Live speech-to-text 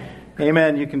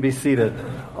Amen. You can be seated.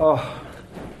 Oh.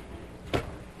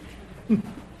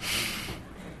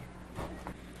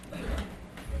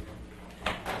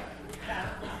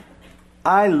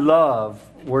 I love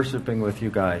worshiping with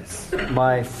you guys,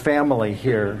 my family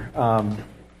here.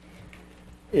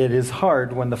 It is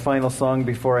hard when the final song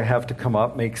before I have to come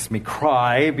up makes me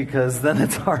cry because then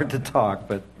it's hard to talk,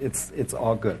 but it's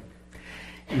all good.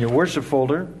 In your worship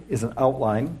folder is an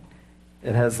outline.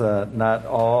 It has not a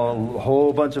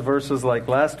whole bunch of verses like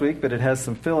last week, but it has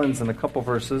some fill-ins and a couple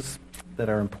verses that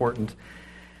are important.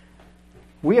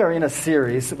 We are in a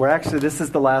series where actually this is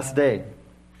the last day,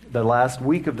 the last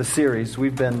week of the series.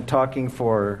 We've been talking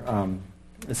for,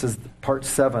 this is part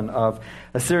 7 of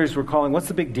a series we're calling What's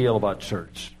the Big Deal About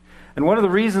Church? And one of the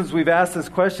reasons we've asked this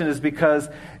question is because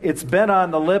it's been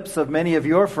on the lips of many of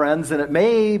your friends, and it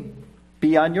may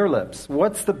be on your lips.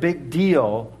 What's the big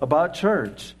deal about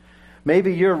church?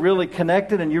 Maybe you're really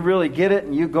connected and you really get it,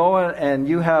 and you go and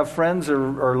you have friends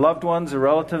or loved ones or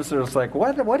relatives that are just like,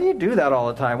 what do you do that all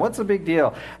the time? What's the big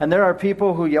deal? And there are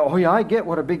people who yell, oh yeah, I get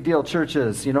what a big deal church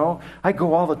is, I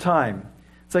go all the time.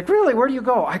 It's like, really? Where do you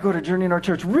go? I go to Journey in Our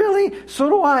Church. Really? So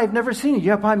do I. I've never seen you.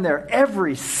 Yep, I'm there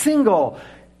every single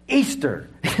Easter.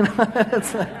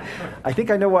 I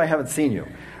think I know why I haven't seen you.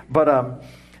 But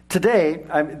today,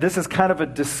 this is kind of a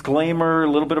disclaimer, a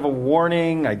little bit of a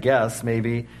warning, I guess,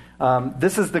 maybe.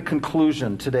 This is the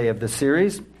conclusion today of the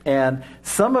series, and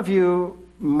some of you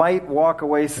might walk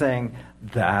away saying,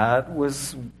 that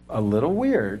was a little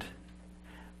weird.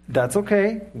 That's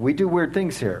okay. We do weird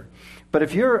things here. But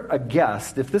if you're a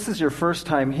guest, if this is your first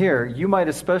time here, you might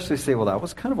especially say, well, that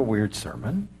was kind of a weird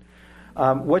sermon.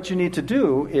 What you need to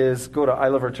do is go to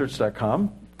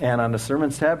iloveourchurch.com. And on the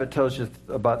Sermons tab, it tells you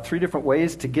about 3 different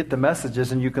ways to get the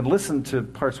messages, and you can listen to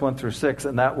parts 1 through 6,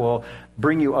 and that will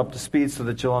bring you up to speed so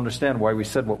that you'll understand why we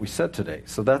said what we said today.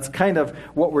 So that's kind of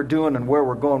what we're doing and where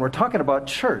we're going. We're talking about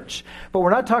church, but we're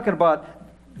not talking about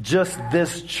just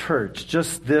this church,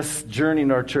 just this Journey in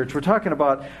Our Church. We're talking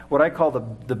about what I call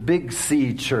the Big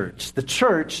C church. The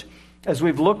church, as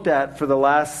we've looked at for the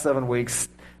last 7 weeks,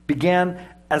 began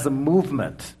as a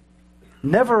movement.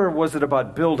 Never was it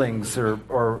about buildings or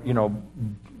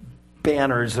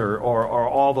banners or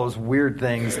all those weird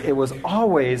things. It was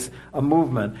always a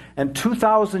movement. And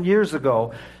 2,000 years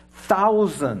ago,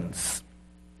 thousands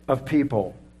of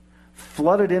people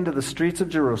flooded into the streets of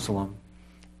Jerusalem,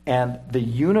 and the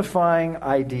unifying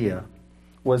idea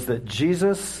was that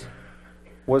Jesus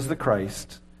was the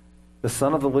Christ, the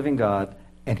Son of the living God,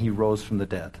 and he rose from the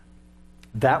dead.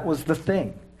 That was the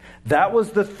thing. That was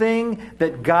the thing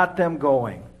that got them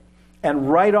going.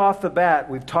 And right off the bat,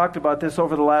 we've talked about this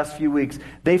over the last few weeks,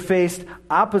 they faced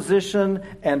opposition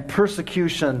and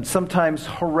persecution, sometimes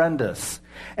horrendous.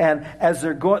 And as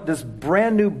they're going, this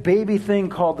brand new baby thing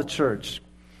called the church,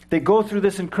 they go through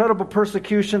this incredible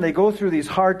persecution, they go through these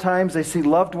hard times, they see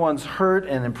loved ones hurt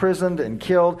and imprisoned and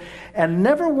killed, and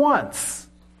never once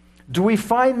do we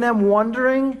find them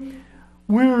wondering,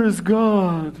 where is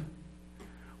God?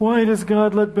 Why does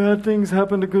God let bad things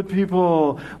happen to good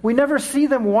people? We never see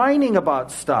them whining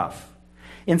about stuff.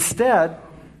 Instead,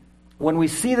 when we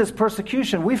see this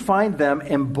persecution, we find them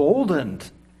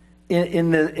emboldened in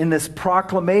this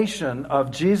proclamation of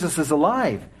Jesus is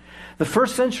alive. The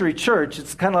first century church,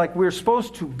 it's kind of like we're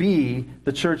supposed to be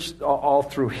the church all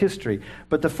through history,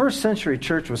 but the first century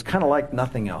church was kind of like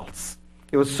nothing else.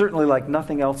 It was certainly like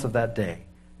nothing else of that day.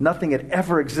 Nothing had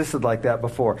ever existed like that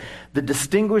before. The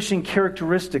distinguishing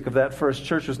characteristic of that first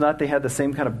church was not they had the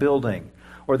same kind of building,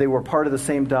 or they were part of the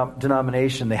same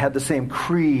denomination, they had the same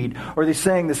creed, or they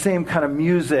sang the same kind of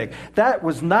music. That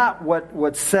was not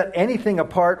what set anything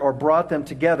apart or brought them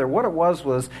together. What it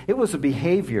was a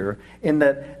behavior in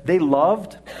that they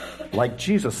loved like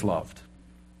Jesus loved.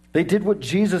 They did what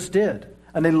Jesus did.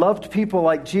 And they loved people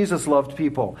like Jesus loved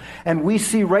people. And we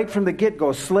see right from the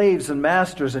get-go, slaves and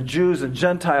masters and Jews and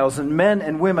Gentiles and men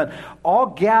and women all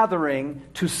gathering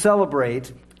to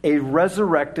celebrate a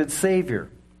resurrected Savior.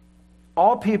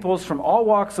 All peoples from all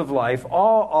walks of life,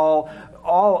 all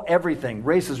everything,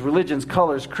 races, religions,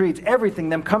 colors, creeds, everything,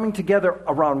 them coming together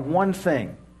around one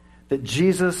thing, that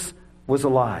Jesus was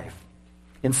alive.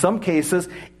 In some cases,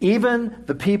 even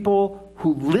the people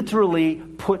who literally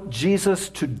put Jesus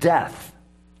to death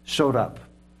showed up.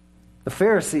 The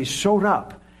Pharisees showed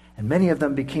up, and many of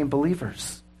them became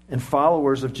believers and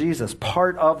followers of Jesus,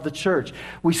 part of the church.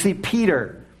 We see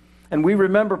Peter, and we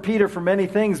remember Peter for many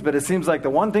things, but it seems like the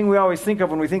one thing we always think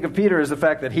of when we think of Peter is the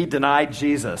fact that he denied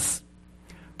Jesus.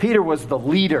 Peter was the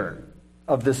leader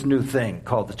of this new thing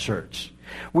called the church.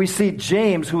 We see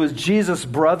James, who is Jesus'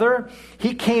 brother.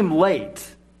 He came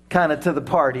late. kind of to the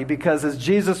party, because as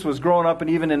Jesus was growing up and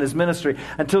even in his ministry,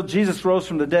 until Jesus rose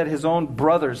from the dead, his own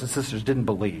brothers and sisters didn't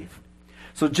believe.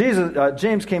 So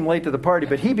James came late to the party,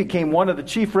 but he became one of the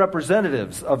chief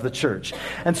representatives of the church.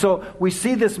 And so we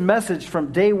see this message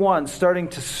from day one starting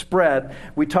to spread.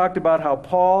 We talked about how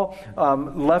Paul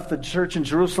left the church in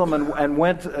Jerusalem and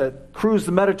went cruised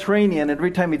the Mediterranean. And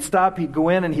every time he'd stop, he'd go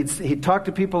in and he'd talk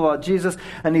to people about Jesus.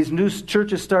 And these new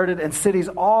churches started, and cities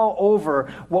all over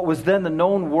what was then the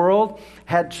known world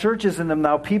had churches in them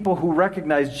now, people who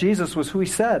recognized Jesus was who he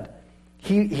said.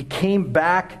 He came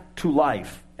back to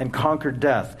life and conquered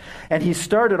death. And he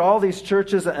started all these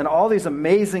churches, and all these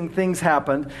amazing things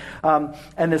happened.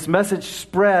 And this message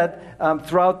spread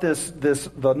throughout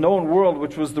the known world,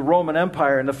 which was the Roman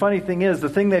Empire. And the funny thing is, the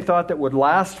thing they thought that would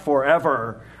last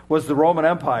forever was the Roman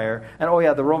Empire. And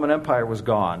the Roman Empire was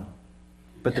gone.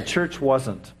 But the church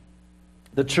wasn't.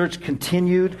 The church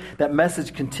continued, that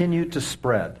message continued to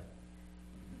spread.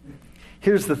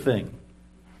 Here's the thing.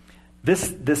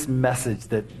 This message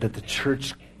that the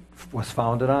church was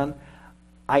founded on,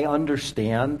 I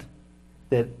understand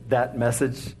that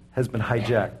message has been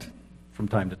hijacked from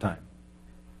time to time.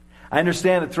 I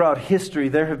understand that throughout history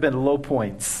there have been low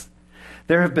points.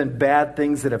 There have been bad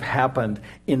things that have happened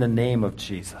in the name of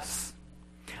Jesus.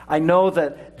 I know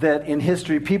that in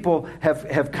history people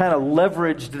have kind of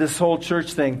leveraged this whole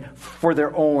church thing for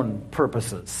their own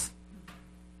purposes.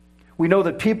 We know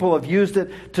that people have used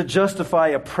it to justify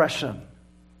oppression,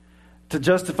 to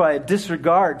justify a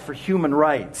disregard for human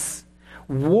rights.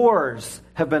 Wars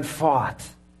have been fought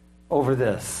over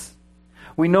this.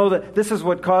 We know that this is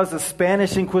what caused the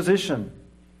Spanish Inquisition.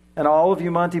 And all of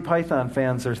you Monty Python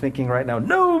fans are thinking right now,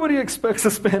 nobody expects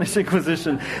a Spanish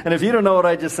Inquisition. And if you don't know what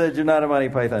I just said, you're not a Monty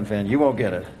Python fan. You won't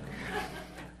get it.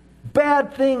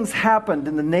 Bad things happened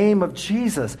in the name of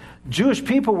Jesus. Jewish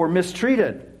people were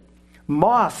mistreated.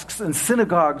 Mosques and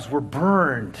synagogues were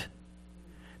burned.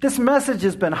 This message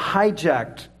has been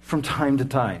hijacked from time to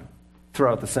time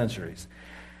throughout the centuries.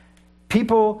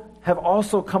 People have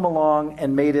also come along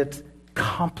and made it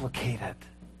complicated.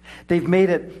 They've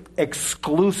made it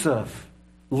exclusive,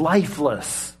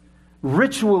 lifeless,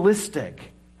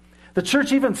 ritualistic. The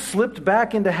church even slipped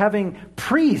back into having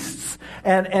priests.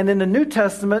 And in the New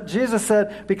Testament, Jesus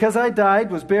said, because I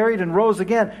died, was buried, and rose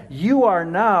again, you are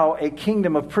now a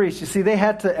kingdom of priests. You see,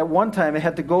 at one time, they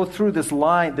had to go through this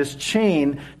line, this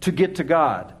chain, to get to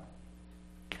God.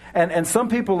 And some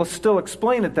people still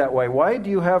explain it that way. Why do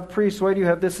you have priests? Why do you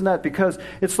have this and that? Because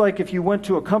it's like if you went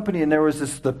to a company and there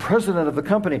was the president of the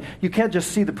company, you can't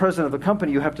just see the president of the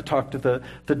company. You have to talk to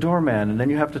the doorman, and then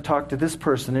you have to talk to this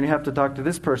person, and you have to talk to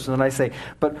this person. And I say,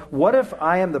 but what if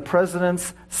I am the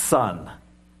president's son?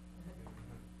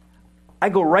 I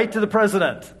go right to the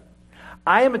president.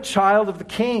 I am a child of the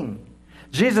king.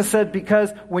 Jesus said, because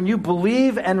when you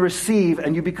believe and receive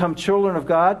and you become children of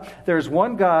God, there is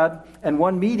one God and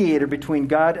one mediator between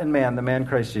God and man, the man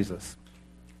Christ Jesus.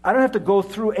 I don't have to go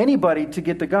through anybody to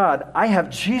get to God. I have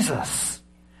Jesus.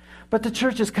 But the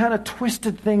church has kind of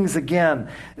twisted things again.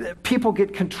 People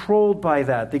get controlled by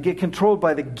that. They get controlled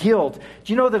by the guilt.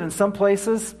 Do you know that in some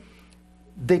places,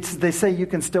 they say you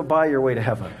can still buy your way to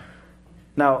heaven?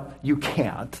 Now, you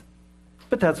can't,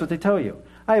 but that's what they tell you.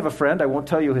 I have a friend, I won't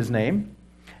tell you his name.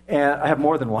 And I have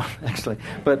more than one, actually.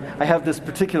 But I have this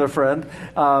particular friend.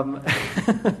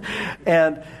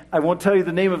 And I won't tell you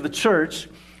the name of the church,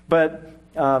 but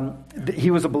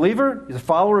he was a believer. He's a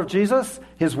follower of Jesus.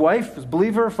 His wife was a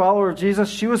believer, follower of Jesus.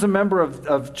 She was a member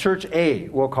of Church A,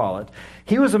 we'll call it.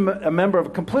 He was a member of a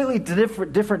completely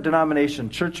different denomination,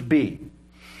 Church B.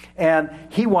 And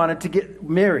he wanted to get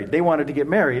married. They wanted to get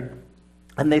married,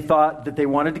 and they thought that they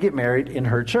wanted to get married in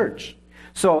her church.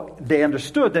 So they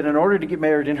understood that in order to get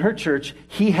married in her church,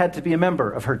 he had to be a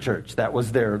member of her church. That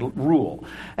was their rule.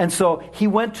 And so he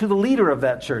went to the leader of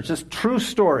that church. This true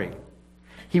story.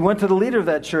 He went to the leader of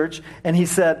that church and he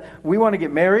said, we want to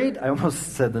get married. I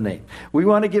almost said the name. We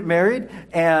want to get married,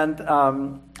 and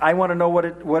I want to know what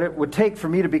it would take for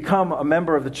me to become a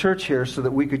member of the church here so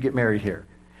that we could get married here.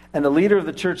 And the leader of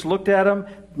the church looked at him,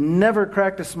 never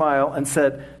cracked a smile, and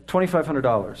said,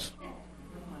 $2,500.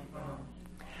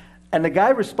 And the guy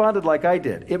responded like I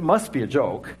did. It must be a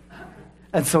joke.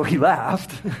 And so he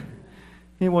laughed.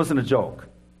 It wasn't a joke.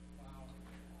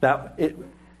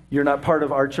 You're not part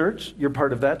of our church. You're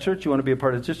part of that church. You want to be a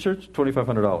part of this church?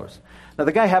 $2,500. Now,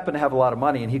 the guy happened to have a lot of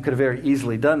money, and he could have very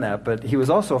easily done that. But he was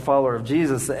also a follower of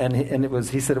Jesus, and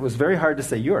he said it was very hard to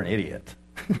say, you're an idiot.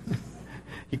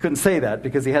 He couldn't say that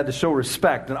because he had to show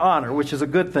respect and honor, which is a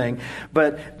good thing.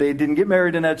 But they didn't get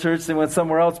married in that church. They went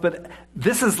somewhere else. But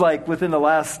this is like within the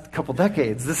last couple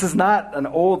decades. This is not an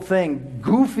old thing.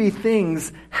 Goofy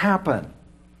things happen.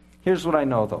 Here's what I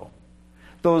know, though.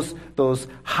 Those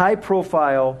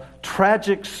high-profile,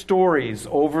 tragic stories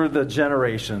over the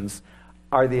generations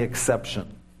are the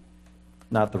exception,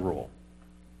 not the rule.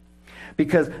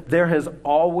 Because there has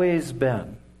always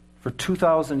been, for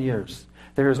 2,000 years,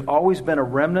 there has always been a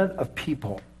remnant of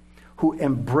people who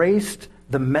embraced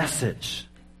the message.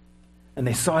 And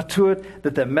they saw to it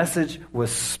that message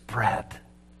was spread.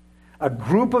 A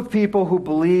group of people who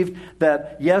believed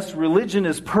that, yes, religion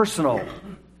is personal,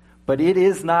 but it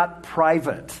is not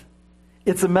private.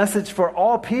 It's a message for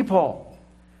all people.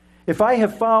 If I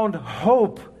have found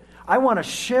hope, I want to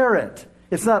share it.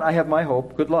 It's not, I have my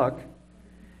hope, good luck.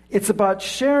 It's about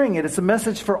sharing it. It's a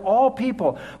message for all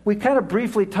people. We kind of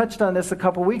briefly touched on this a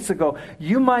couple weeks ago.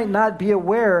 You might not be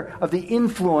aware of the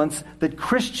influence that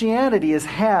Christianity has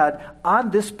had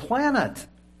on this planet,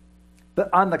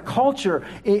 on the culture,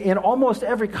 in almost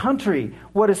every country.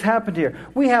 What has happened here?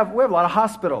 We have a lot of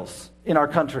hospitals in our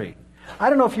country. I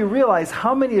don't know if you realize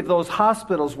how many of those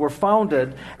hospitals were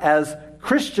founded as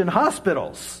Christian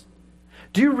hospitals.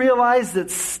 Do you realize that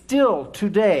still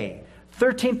today,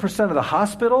 13% of the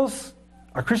hospitals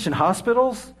are Christian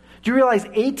hospitals? Do you realize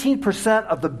 18%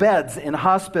 of the beds in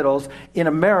hospitals in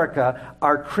America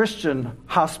are Christian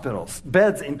hospitals?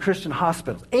 Beds in Christian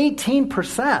hospitals.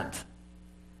 18%.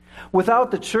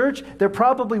 Without the church, there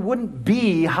probably wouldn't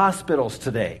be hospitals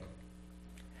today.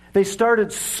 They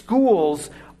started schools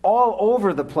all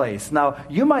over the place. Now,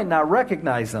 you might not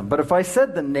recognize them, but if I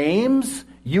said the names,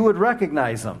 you would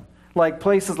recognize them. Like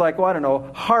places like,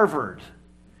 Harvard.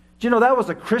 Do you know that was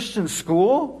a Christian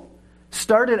school?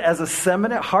 Started as a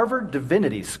seminary, Harvard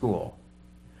Divinity School.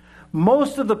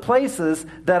 Most of the places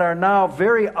that are now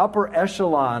very upper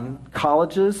echelon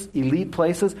colleges, elite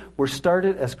places, were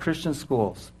started as Christian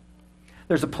schools.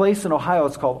 There's a place in Ohio,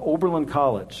 it's called Oberlin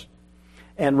College.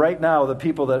 And right now, the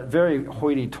people that, very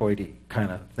hoity-toity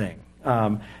kind of thing.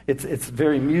 It's a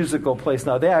very musical place.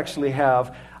 Now, they actually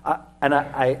have, and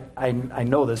I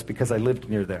know this because I lived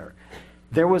near there.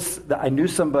 I knew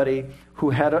somebody who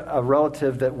had a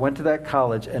relative that went to that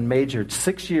college and majored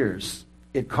 6 years.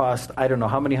 It cost, I don't know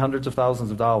how many hundreds of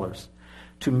thousands of dollars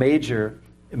to major,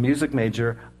 a music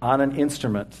major, on an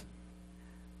instrument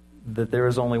that there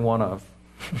is only one of.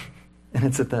 And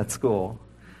it's at that school.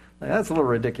 Now, that's a little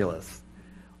ridiculous.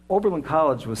 Oberlin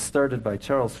College was started by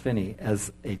Charles Finney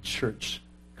as a church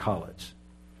college.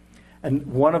 And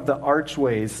one of the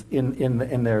archways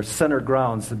in their center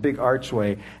grounds, the big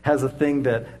archway, has a thing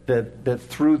that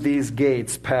through these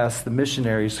gates pass the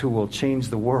missionaries who will change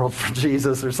the world for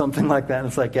Jesus or something like that. And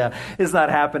it's like, yeah, it's not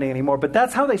happening anymore. But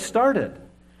that's how they started.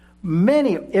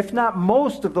 Many, if not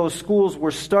most, of those schools were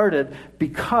started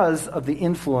because of the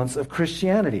influence of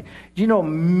Christianity. Do you know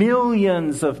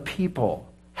millions of people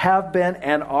have been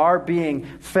and are being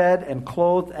fed and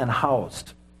clothed and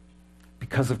housed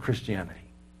because of Christianity?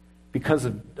 Because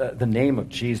of the name of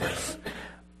Jesus.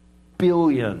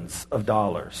 Billions of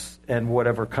dollars, and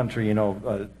whatever country,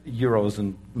 euros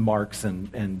and marks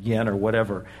and yen or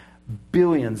whatever,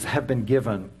 billions have been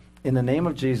given in the name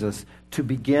of Jesus to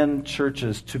begin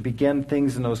churches, to begin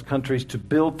things in those countries, to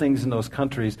build things in those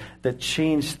countries that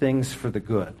change things for the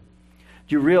good.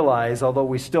 You realize, although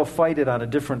we still fight it on a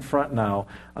different front now,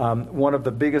 one of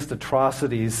the biggest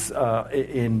atrocities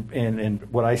in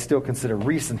what I still consider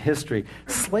recent history,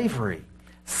 slavery.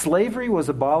 Slavery was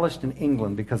abolished in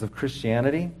England because of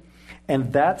Christianity,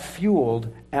 and that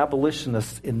fueled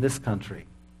abolitionists in this country.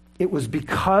 It was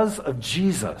because of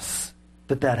Jesus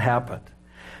that happened.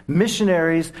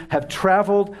 Missionaries have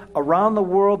traveled around the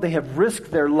world. They have risked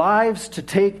their lives to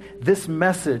take this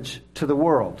message to the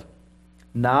world.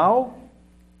 Now,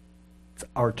 it's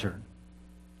our turn.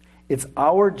 It's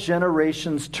our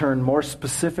generation's turn. More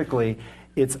specifically,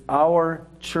 it's our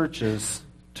church's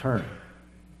turn.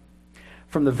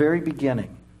 From the very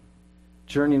beginning,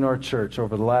 Journey North Church,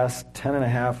 over the last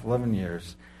 11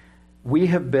 years, we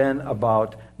have been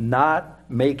about not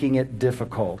making it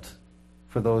difficult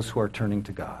for those who are turning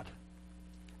to God.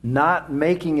 Not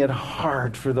making it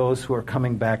hard for those who are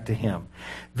coming back to Him.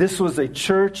 This was a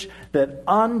church that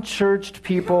unchurched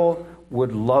people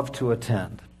would love to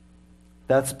attend.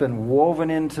 That's been woven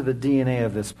into the DNA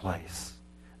of this place.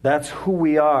 That's who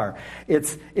we are.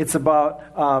 It's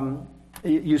about,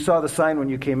 you saw the sign when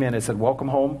you came in. It said, welcome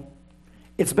home.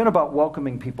 It's been about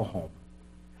welcoming people home.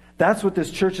 That's what this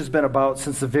church has been about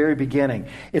since the very beginning.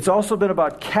 It's also been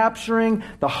about capturing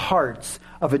the hearts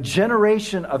of a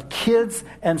generation of kids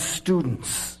and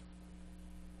students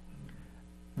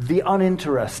the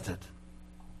uninterested.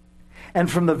 And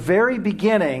from the very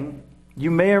beginning,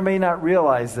 you may or may not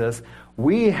realize this,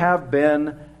 we have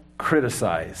been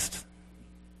criticized.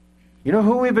 You know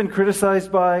who we've been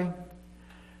criticized by?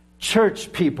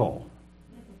 Church people.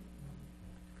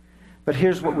 But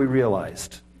here's what we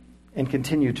realized and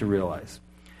continue to realize.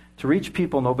 To reach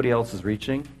people nobody else is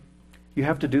reaching, you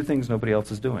have to do things nobody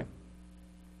else is doing.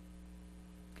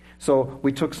 So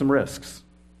we took some risks.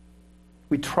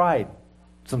 We tried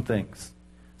some things.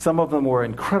 Some of them were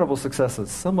incredible successes.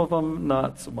 Some of them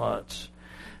not so much.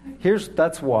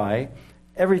 That's why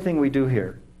everything we do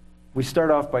here, we start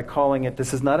off by calling it,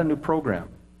 this is not a new program.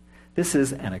 This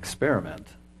is an experiment.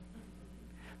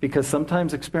 Because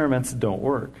sometimes experiments don't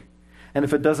work. And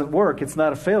if it doesn't work, it's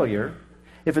not a failure.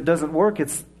 If it doesn't work,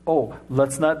 it's,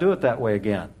 let's not do it that way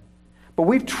again. But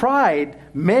we've tried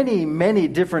many, many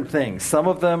different things. Some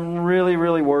of them really,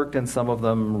 really worked, and some of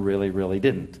them really, really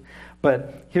didn't.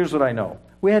 But here's what I know.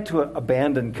 We had to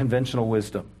abandon conventional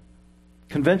wisdom,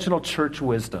 conventional church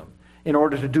wisdom, in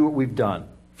order to do what we've done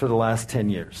for the last 10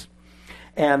 years.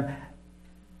 And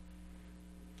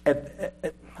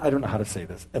I don't know how to say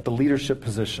this, at the leadership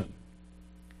position,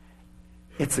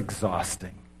 it's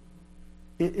exhausting.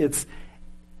 It's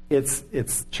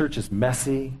church is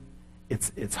messy.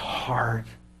 It's hard.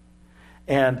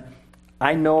 And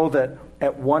I know that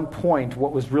at one point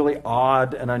what was really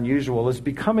odd and unusual is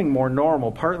becoming more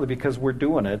normal, partly because we're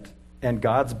doing it and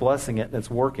God's blessing it and it's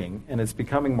working and it's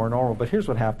becoming more normal. But here's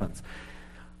what happens.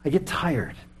 I get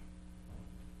tired.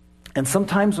 And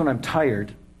sometimes when I'm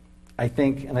tired, I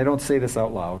think, and I don't say this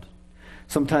out loud,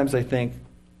 sometimes I think,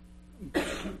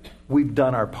 we've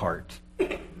done our part.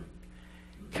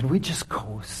 Can we just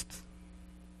coast?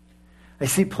 I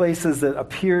see places that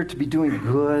appear to be doing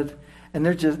good, and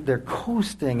they're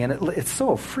coasting, and it's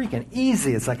so freaking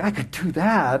easy. It's like, I could do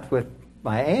that with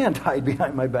my hand tied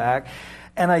behind my back.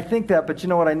 And I think that, but you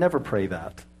know what? I never pray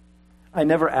that. I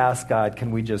never ask God,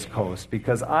 can we just coast?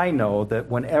 Because I know that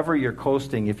whenever you're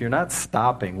coasting, if you're not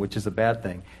stopping, which is a bad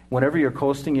thing, whenever you're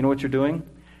coasting, you know what you're doing?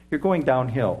 You're going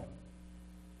downhill.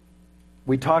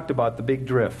 We talked about the big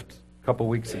drift a couple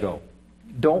weeks ago.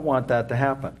 Don't want that to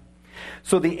happen.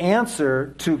 So the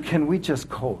answer to can we just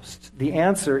coast? The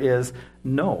answer is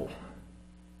no.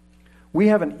 We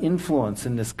have an influence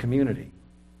in this community.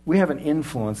 We have an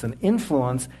influence, and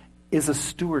influence is a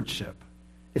stewardship.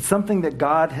 It's something that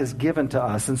God has given to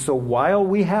us. And so while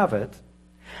we have it,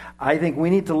 I think we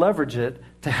need to leverage it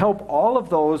to help all of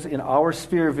those in our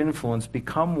sphere of influence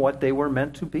become what they were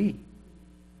meant to be.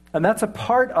 And that's a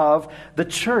part of the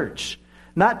church.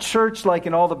 Not church like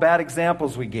in all the bad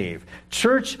examples we gave.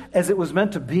 Church as it was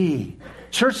meant to be.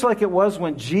 Church like it was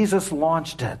when Jesus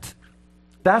launched it.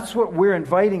 That's what we're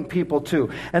inviting people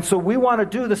to. And so we want to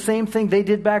do the same thing they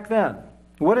did back then.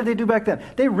 What did they do back then?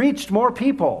 They reached more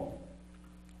people.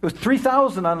 It was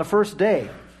 3,000 on the first day.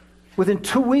 Within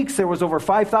 2 weeks, there was over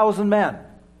 5,000 men.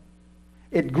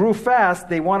 It grew fast.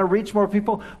 They want to reach more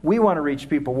people. We want to reach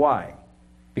people. Why?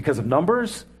 Because of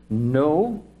numbers?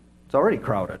 No. It's already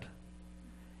crowded.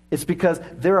 It's because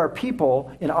there are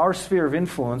people in our sphere of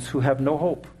influence who have no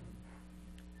hope.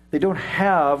 They don't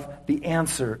have the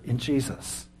answer in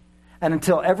Jesus. And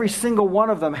until every single one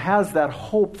of them has that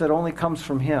hope that only comes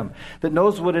from Him, that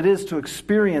knows what it is to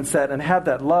experience that and have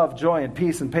that love, joy, and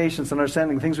peace and patience and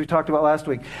understanding, the things we talked about last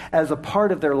week, as a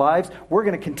part of their lives, we're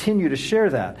going to continue to share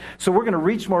that. So we're going to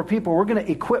reach more people. We're going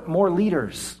to equip more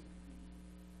leaders.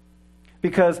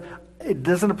 Because it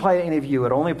doesn't apply to any of you.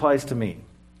 It only applies to me.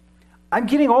 I'm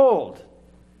getting old.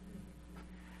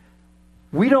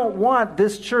 We don't want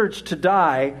this church to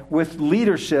die with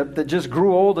leadership that just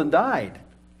grew old and died.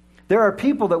 There are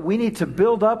people that we need to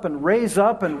build up and raise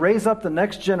up the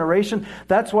next generation.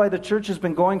 That's why the church has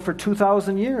been going for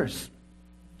 2,000 years.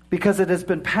 Because it has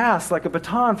been passed like a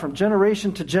baton from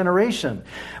generation to generation.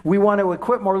 We want to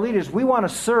equip more leaders. We want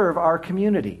to serve our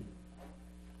community.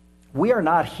 We are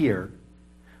not here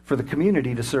for the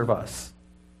community to serve us.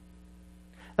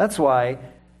 That's why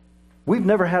we've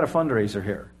never had a fundraiser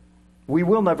here. We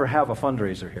will never have a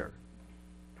fundraiser here.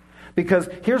 Because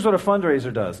here's what a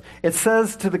fundraiser does. It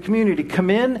says to the community, come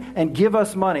in and give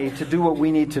us money to do what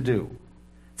we need to do.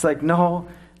 It's like, no,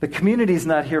 the community's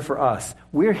not here for us.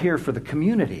 We're here for the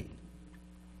community.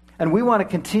 And we want to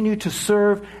continue to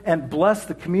serve and bless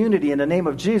the community in the name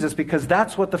of Jesus because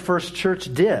that's what the first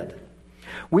church did.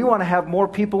 We want to have more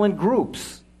people in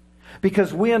groups.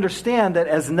 Because we understand that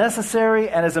as necessary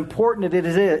and as important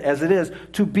as it is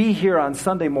to be here on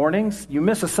Sunday mornings, you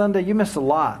miss a Sunday, you miss a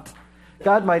lot.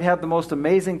 God might have the most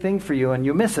amazing thing for you and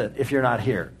you miss it if you're not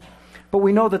here. But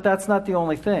we know that that's not the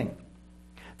only thing.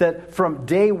 that from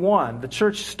day one, the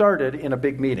church started in a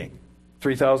big meeting.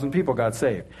 3,000 people got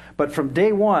saved. But from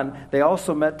day one, they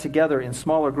also met together in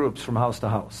smaller groups from house to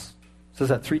house. It says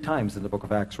that 3 times in the book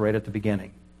of Acts, right at the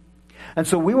beginning. And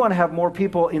so we want to have more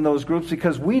people in those groups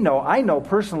because I know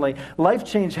personally, life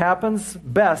change happens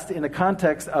best in the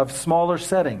context of smaller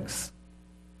settings.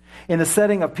 In the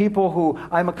setting of people who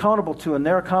I'm accountable to and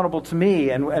they're accountable to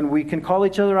me, and we can call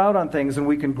each other out on things, and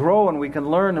we can grow and we can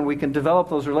learn and we can develop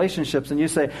those relationships. And you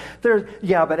say,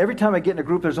 but every time I get in a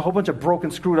group, there's a whole bunch of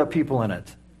broken, screwed up people in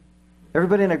it.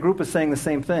 Everybody in a group is saying the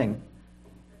same thing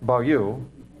about you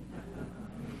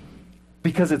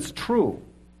because it's true.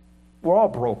 We're all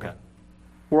broken.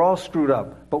 We're all screwed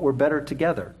up, but we're better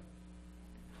together.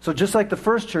 So just like the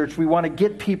first church, we want to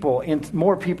get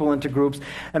more people into groups,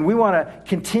 and we want to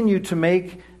continue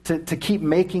to keep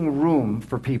making room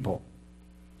for people.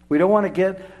 We don't want to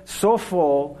get so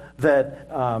full that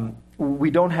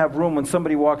we don't have room when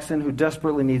somebody walks in who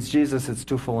desperately needs Jesus. It's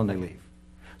too full and they leave.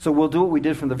 So we'll do what we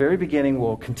did from the very beginning.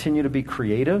 We'll continue to be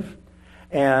creative.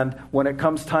 And when it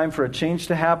comes time for a change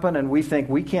to happen and we think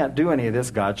we can't do any of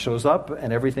this, God shows up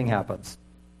and everything happens.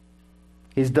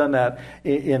 He's done that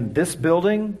in this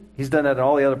building. He's done that in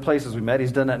all the other places we met.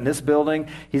 He's done that in this building.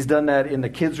 He's done that in the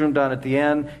kids' room down at the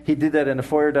end. He did that in the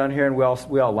foyer down here, and we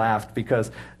all laughed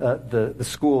because the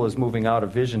school is moving out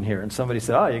of Vision here. And somebody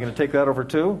said, you're going to take that over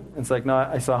too? And it's like, no,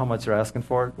 I saw how much they're asking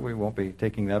for it. We won't be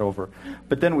taking that over.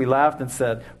 But then we laughed and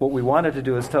said, what we wanted to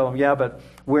do is tell him, but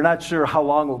we're not sure how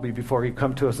long it will be before he'd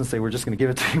come to us and say, we're just going to give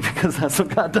it to you because that's what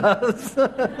God does.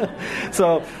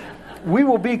 So we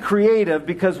will be creative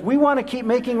because we want to keep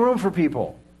making room for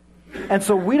people. And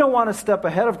so we don't want to step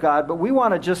ahead of God, but we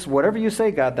want to just, whatever you say,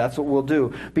 God, that's what we'll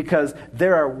do. Because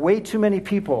there are way too many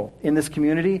people in this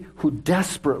community who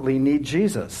desperately need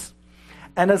Jesus.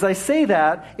 And as I say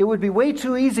that, it would be way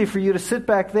too easy for you to sit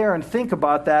back there and think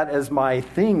about that as my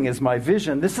thing, as my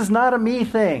vision. This is not a me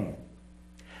thing.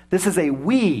 This is a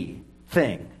we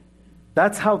thing.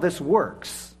 That's how this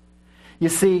works. You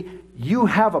see, you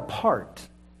have a part.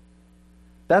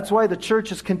 That's why the church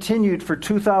has continued for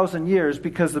 2,000 years,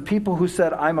 because the people who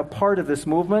said, I'm a part of this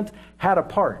movement, had a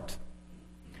part.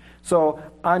 So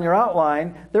on your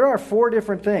outline, there are 4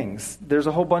 different things. There's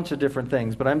a whole bunch of different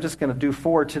things, but I'm just going to do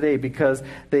 4 today because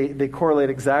they correlate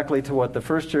exactly to what the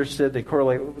first church did. They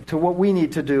correlate to what we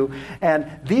need to do.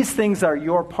 And these things are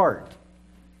your part.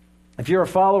 If you're a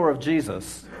follower of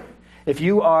Jesus, if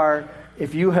you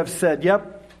have said,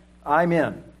 yep, I'm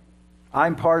in,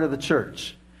 I'm part of the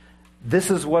church,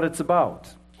 this is what it's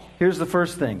about. Here's the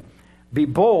first thing. Be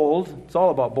bold. It's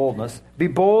all about boldness. Be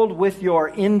bold with your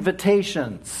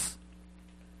invitations.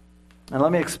 And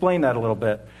let me explain that a little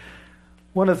bit.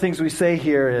 One of the things we say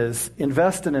here is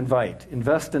invest and invite.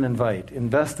 Invest and invite.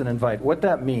 Invest and invite. What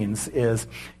that means is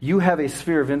you have a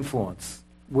sphere of influence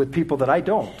with people that I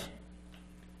don't.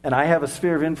 And I have a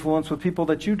sphere of influence with people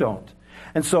that you don't.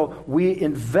 And so we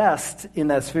invest in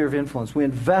that sphere of influence. We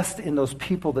invest in those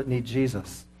people that need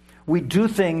Jesus. We do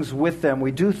things with them.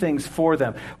 We do things for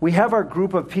them. We have our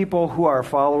group of people who are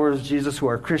followers of Jesus, who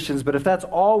are Christians, but if that's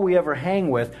all we ever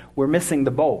hang with, we're missing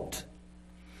the boat.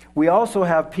 We also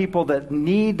have people that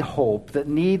need hope, that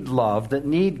need love, that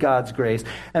need God's grace,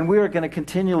 and we are going to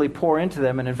continually pour into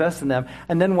them and invest in them.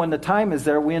 And then when the time is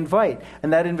there, we invite.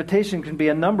 And that invitation can be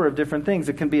a number of different things.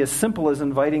 It can be as simple as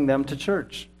inviting them to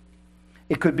church.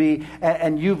 It could be,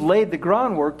 and you've laid the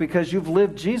groundwork because you've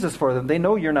lived Jesus for them. They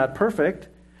know you're not perfect,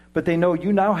 but they know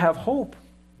you now have hope.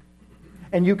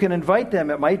 And you can invite them.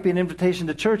 It might be an invitation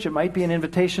to church. It might be an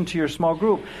invitation to your small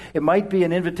group. It might be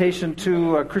an invitation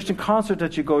to a Christian concert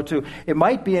that you go to. It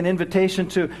might be an invitation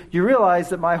to, you realize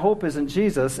that my hope is in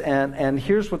Jesus, and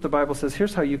here's what the Bible says.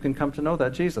 Here's how you can come to know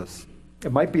that Jesus.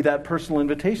 It might be that personal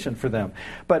invitation for them.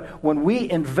 But when we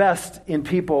invest in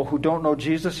people who don't know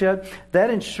Jesus yet, that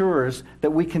ensures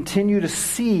that we continue to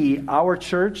see our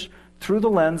church through the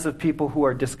lens of people who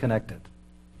are disconnected.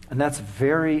 And that's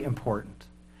very important.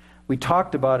 We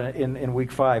talked about it in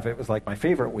week 5. It was like my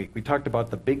favorite week. We talked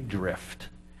about the big drift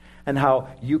and how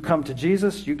you come to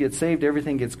Jesus, you get saved,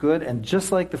 everything gets good. And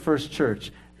just like the first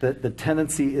church, the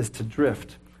tendency is to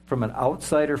drift from an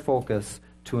outsider focus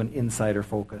to an insider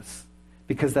focus,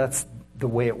 because that's the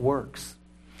way it works.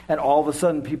 And all of a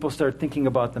sudden, people start thinking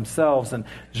about themselves. And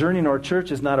Journey North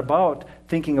Church is not about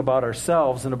thinking about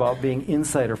ourselves and about being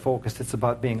insider-focused. It's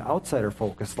about being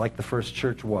outsider-focused, like the first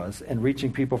church was, and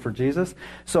reaching people for Jesus.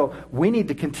 So we need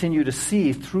to continue to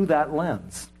see through that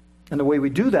lens. And the way we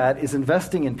do that is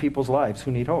investing in people's lives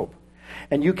who need hope.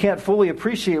 And you can't fully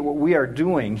appreciate what we are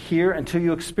doing here until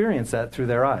you experience that through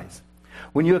their eyes.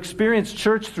 When you experience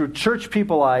church through church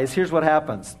people eyes, here's what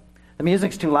happens. The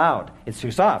music's too loud. It's too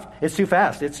soft. It's too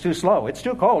fast. It's too slow. It's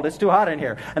too cold. It's too hot in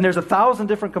here. And there's 1,000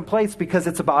 different complaints because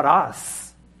it's about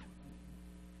us.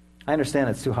 I understand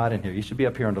it's too hot in here. You should be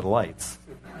up here under the lights.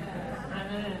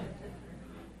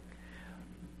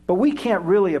 But we can't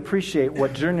really appreciate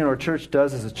what Journey North Church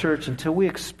does as a church until we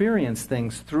experience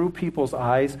things through people's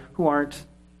eyes who aren't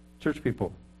church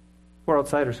people, who are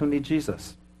outsiders, who need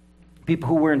Jesus. People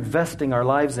who we're investing our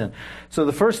lives in. So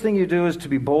the first thing you do is to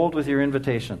be bold with your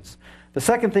invitations. The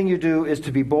second thing you do is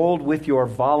to be bold with your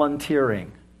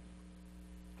volunteering.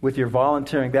 With your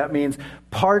volunteering. That means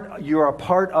you're a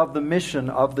part of the mission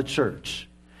of the church.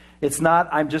 It's not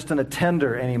I'm just an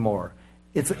attender anymore.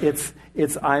 It's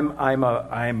I'm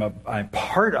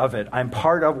part of it. I'm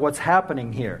part of what's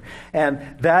happening here.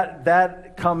 And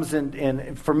that comes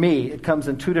in for me, it comes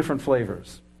in two different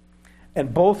flavors.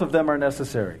 And both of them are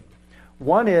necessary.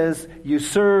 One is you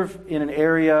serve in an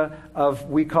area of,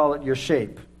 we call it your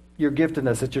shape, your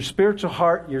giftedness. It's your spiritual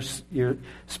heart, your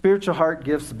spiritual heart,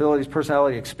 gifts, abilities,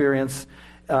 personality, experience.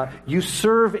 You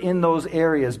serve in those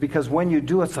areas because when you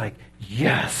do, it's like,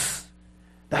 yes,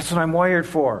 that's what I'm wired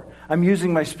for. I'm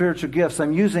using my spiritual gifts.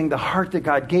 I'm using the heart that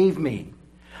God gave me.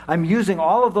 I'm using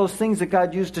all of those things that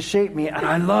God used to shape me, and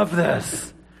I love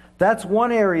this. That's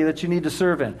one area that you need to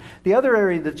serve in. The other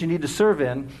area that you need to serve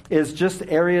in is just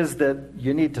areas that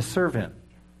you need to serve in.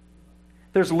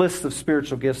 There's lists of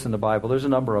spiritual gifts in the Bible. There's a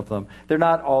number of them. They're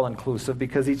not all inclusive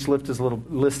because each list is a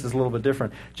little bit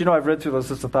different. Do you know I've read through those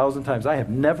lists 1,000 times. I have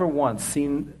never once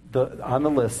seen on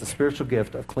the list the spiritual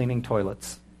gift of cleaning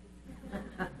toilets.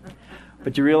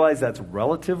 But you realize that's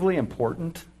relatively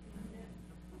important?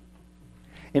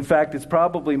 In fact, it's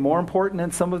probably more important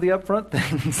than some of the upfront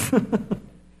things.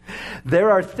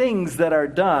 There are things that are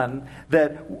done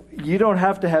that you don't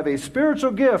have to have a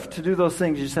spiritual gift to do those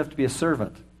things. You just have to be a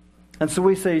servant. And so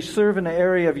we say serve in the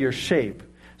area of your shape.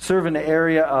 Serve in the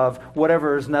area of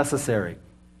whatever is necessary.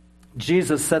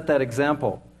 Jesus set that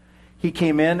example. He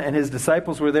came in and his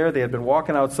disciples were there. They had been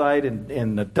walking outside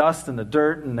in the dust and the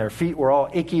dirt and their feet were all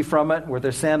icky from it with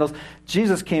their sandals.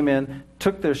 Jesus came in,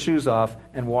 took their shoes off,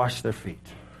 and washed their feet.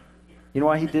 You know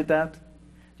why he did that? Do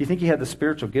you think he had the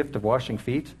spiritual gift of washing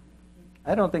feet?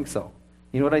 I don't think so.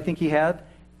 You know what I think he had?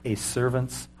 A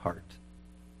servant's heart.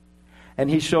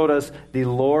 And he showed us the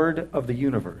Lord of the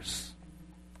universe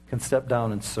can step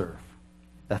down and serve.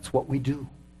 That's what we do.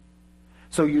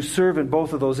 So you serve in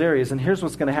both of those areas, and here's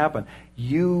what's going to happen.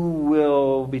 You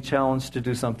will be challenged to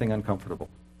do something uncomfortable.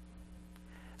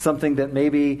 Something that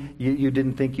maybe you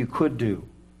didn't think you could do,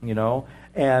 you know?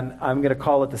 And I'm going to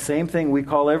call it the same thing we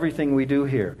call everything we do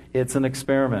here. It's an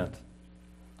experiment.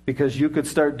 Because you could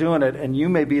start doing it, and you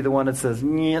may be the one that says,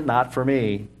 not for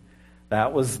me.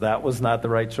 That was not the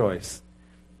right choice.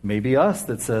 Maybe us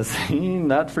that says,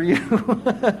 not for you.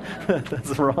 That's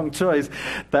the wrong choice.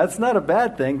 That's not a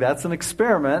bad thing. That's an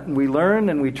experiment, and we learn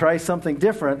and we try something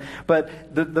different. But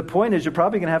the point is you're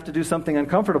probably going to have to do something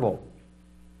uncomfortable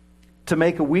to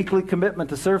make a weekly commitment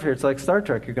to serve here. It's like Star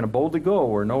Trek. You're going to boldly go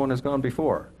where no one has gone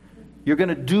before. You're going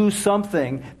to do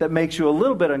something that makes you a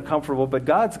little bit uncomfortable, but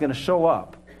God's going to show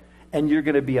up. And you're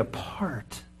going to be a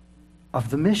part of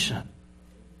the mission.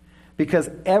 Because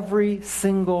every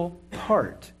single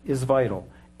part is vital.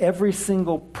 Every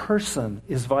single person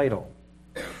is vital.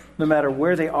 No matter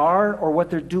where they are or what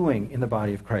they're doing in the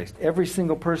body of Christ. Every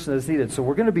single person is needed. So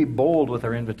we're going to be bold with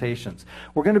our invitations.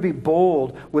 We're going to be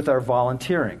bold with our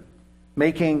volunteering.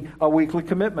 Making a weekly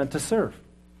commitment to serve.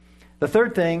 The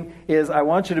third thing is I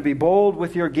want you to be bold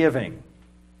with your giving.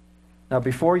 Now,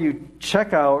 before you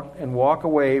check out and walk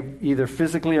away, either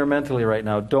physically or mentally right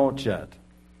now, don't yet.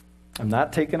 I'm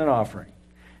not taking an offering.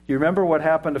 You remember what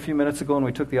happened a few minutes ago when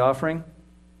we took the offering?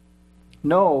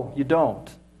 No, you don't.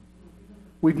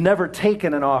 We've never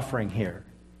taken an offering here.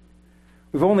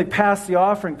 We've only passed the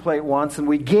offering plate once, and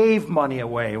we gave money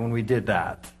away when we did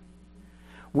that.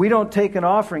 We don't take an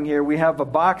offering here. We have a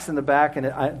box in the back, and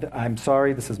I'm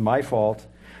sorry, this is my fault.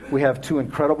 We have 2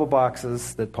 incredible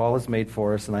boxes that Paul has made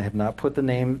for us, and I have not put the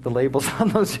labels on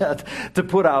those yet to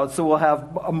put out, so we'll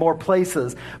have more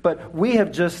places. But we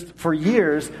have for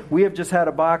years, we have just had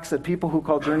a box that people who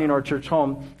call Journey North Church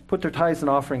home put their tithes and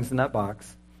offerings in that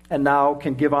box, and now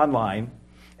can give online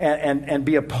and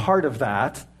be a part of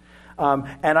that.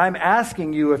 And I'm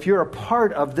asking you, if you're a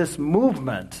part of this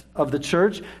movement of the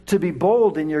church, to be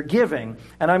bold in your giving.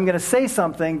 And I'm going to say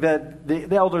something that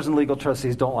the elders and legal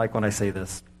trustees don't like when I say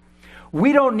this.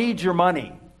 We don't need your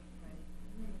money.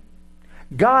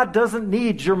 God doesn't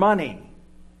need your money.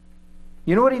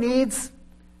 You know what he needs?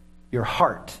 Your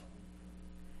heart.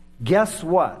 Guess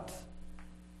what?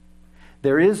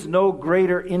 There is no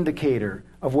greater indicator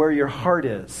of where your heart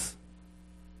is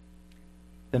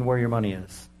then where your money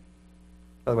is.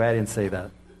 By the way, I didn't say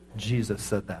that. Jesus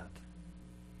said that.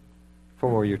 For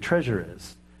where your treasure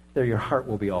is, there your heart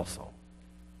will be also.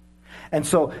 And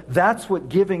so that's what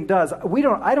giving does.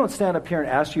 I don't stand up here and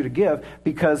ask you to give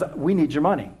because we need your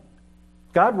money.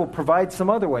 God will provide some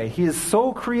other way. He is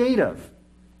so creative.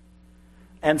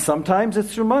 And sometimes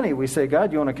it's through money. We say,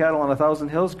 God, you own a cattle on 1,000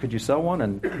 hills? Could you sell one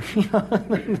and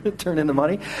turn into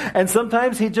money? And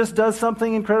sometimes he just does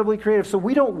something incredibly creative. So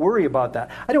we don't worry about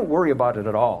that. I don't worry about it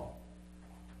at all.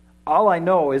 All I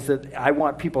know is that I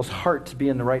want people's heart to be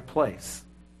in the right place.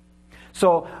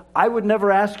 So I would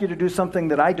never ask you to do something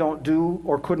that I don't do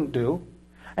or couldn't do.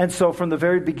 And so from the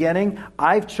very beginning,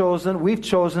 we've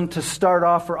chosen to start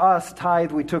off for us,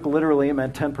 tithe, we took literally, it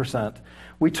meant 10%.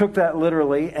 We took that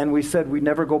literally, and we said we'd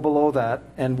never go below that,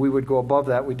 and we would go above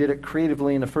that. We did it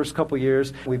creatively in the first couple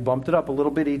years. We bumped it up a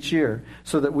little bit each year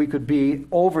so that we could be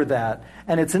over that.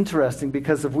 And it's interesting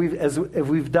because if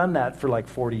we've done that for like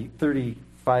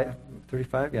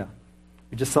 35, yeah.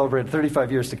 We just celebrated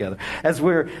 35 years together. As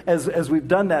we've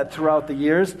done that throughout the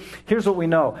years, here's what we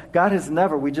know. God has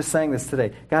never, we just sang this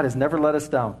today, God has never let us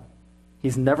down.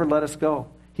 He's never let us go.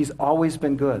 He's always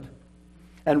been good.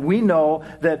 And we know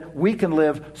that we can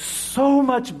live so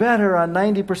much better on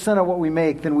 90% of what we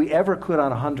make than we ever could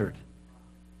on 100.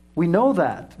 We know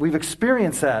that. We've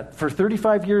experienced that for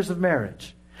 35 years of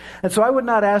marriage. And so I would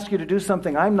not ask you to do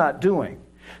something I'm not doing.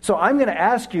 So I'm going to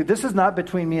ask you, this is not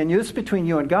between me and you, this is between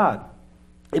you and God.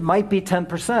 It might be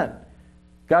 10%.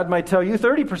 God might tell you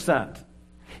 30%.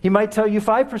 He might tell you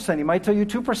 5%. He might tell you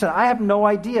 2%. I have no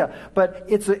idea. But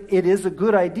it is a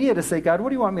good idea to say, God, what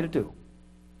do you want me to do?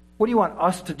 What do you want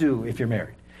us to do if you're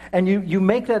married? And you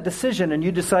make that decision and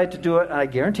you decide to do it. And I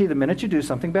guarantee the minute you do,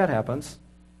 something bad happens.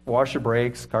 Wash your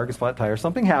brakes, car gets flat tire,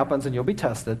 something happens and you'll be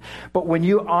tested. But when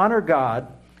you honor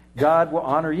God, God will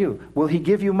honor you. Will he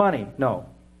give you money? No.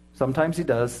 Sometimes he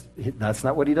does. That's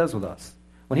not what he does with us.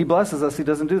 When he blesses us, he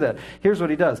doesn't do that. Here's what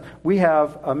he does. We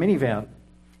have a minivan.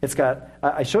 It's got,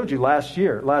 I showed you last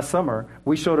summer,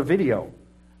 we showed a video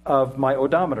of my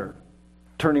odometer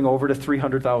turning over to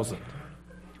 300,000.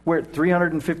 We're at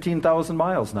 315,000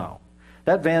 miles now.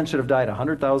 That van should have died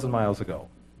 100,000 miles ago.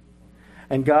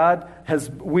 And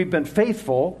we've been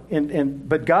faithful,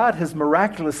 but God has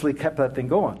miraculously kept that thing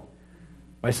going.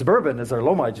 My Suburban is our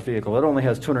low-mileage vehicle. It only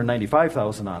has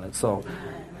 295,000 on it.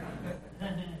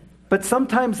 But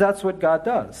sometimes that's what God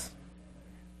does.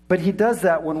 But he does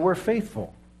that when we're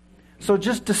faithful. So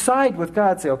just decide with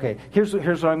God, say, okay, here's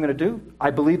what I'm going to do.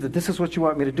 I believe that this is what you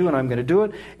want me to do, and I'm going to do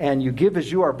it. And you give as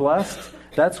you are blessed.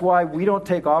 That's why we don't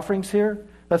take offerings here.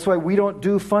 That's why we don't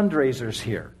do fundraisers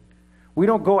here. We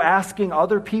don't go asking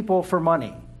other people for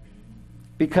money.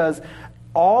 Because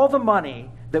all the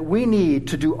money that we need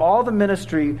to do all the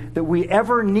ministry that we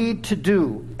ever need to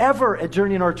do, ever at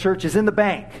Journey North Church, is in the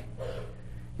bank.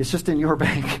 It's just in your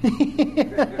bank.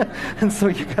 And so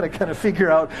you got to kind of figure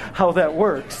out how that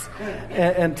works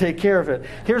and take care of it.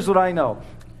 Here's what I know.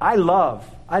 I love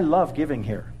giving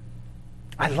here.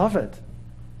 I love it.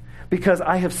 Because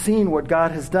I have seen what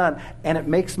God has done, and it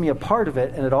makes me a part of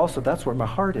it, and that's where my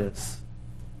heart is.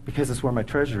 Because it's where my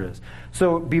treasure is.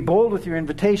 So be bold with your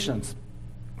invitations,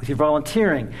 with your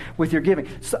volunteering, with your giving.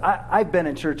 So I've been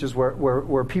in churches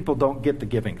where people don't get the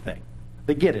giving thing.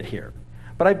 They get it here.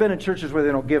 But I've been in churches where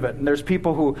they don't give it. And there's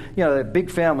people who, a big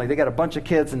family, they got a bunch of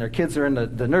kids, and their kids are in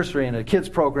the nursery and the kids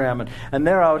program, and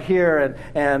they're out here,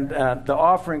 and the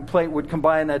offering plate would come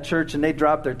by in that church, and they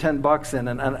drop their $10 in.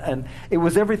 And it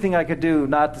was everything I could do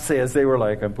not to say, as they were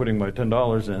like, I'm putting my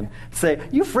 $10 in, say,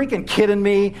 you freaking kidding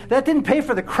me? That didn't pay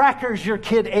for the crackers your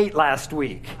kid ate last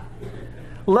week.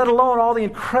 Let alone all the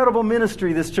incredible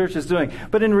ministry this church is doing.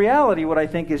 But in reality, what I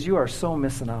think is you are so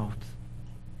missing out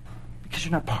because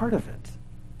you're not part of it.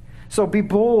 So be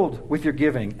bold with your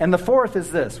giving. And the fourth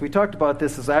is this. We talked about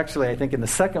this as actually, I think, in the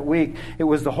second week. It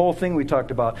was the whole thing we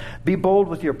talked about. Be bold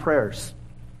with your prayers.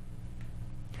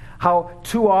 How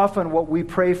too often what we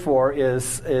pray for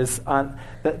is on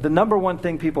the number one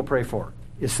thing people pray for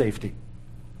is safety.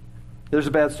 There's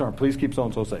a bad storm. Please keep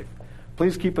so-and-so safe.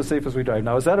 Please keep us safe as we drive.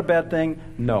 Now, is that a bad thing?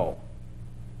 No.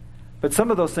 But some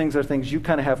of those things are things you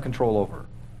kind of have control over.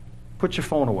 Put your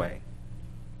phone away.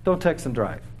 Don't text and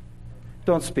drive.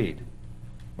 Don't speed.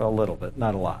 Well, a little bit,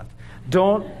 not a lot.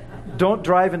 Don't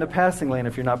drive in the passing lane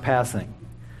if you're not passing.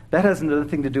 That has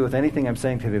nothing to do with anything I'm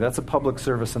saying today. That's a public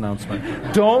service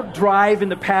announcement. Don't drive in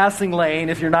the passing lane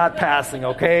if you're not passing,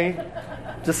 okay?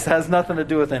 Just has nothing to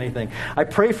do with anything. I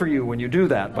pray for you when you do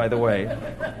that, by the way.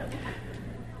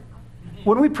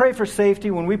 When we pray for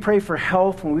safety, when we pray for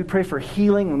health, when we pray for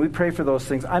healing, when we pray for those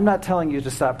things, I'm not telling you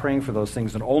to stop praying for those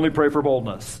things and only pray for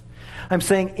boldness. I'm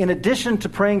saying in addition to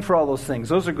praying for all those things,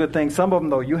 those are good things. Some of them,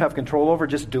 though, you have control over.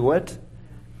 Just do it.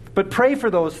 But pray for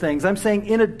those things. I'm saying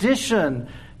in addition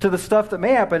to the stuff that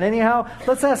may happen anyhow,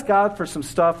 let's ask God for some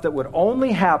stuff that would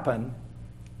only happen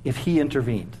if He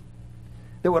intervened.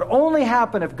 That would only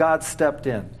happen if God stepped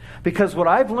in. Because what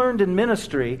I've learned in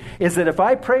ministry is that if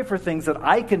I pray for things that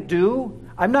I can do,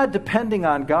 I'm not depending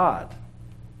on God.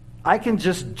 I can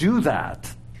just do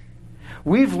that.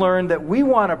 We've learned that we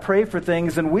want to pray for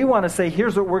things and we want to say,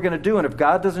 here's what we're going to do. And if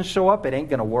God doesn't show up, it ain't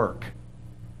going to work.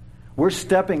 We're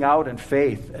stepping out in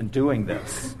faith and doing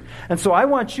this. And so I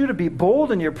want you to be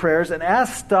bold in your prayers and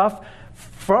ask stuff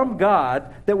from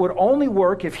God that would only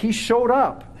work if He showed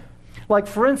up. Like,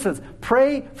 for instance,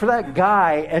 pray for that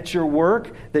guy at your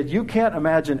work that you can't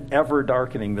imagine ever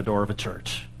darkening the door of a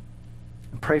church.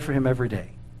 And pray for him every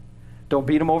day. Don't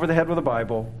beat him over the head with a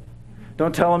Bible.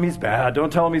 Don't tell him he's bad.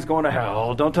 Don't tell him he's going to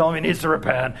hell. Don't tell him he needs to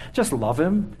repent. Just love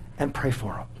him and pray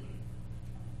for him.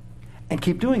 And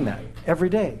keep doing that every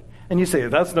day. And you say,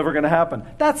 that's never going to happen.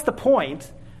 That's the point,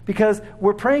 because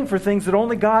we're praying for things that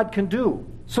only God can do.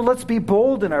 So let's be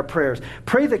bold in our prayers.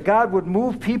 Pray that God would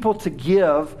move people to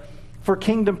give for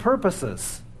kingdom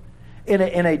purposes in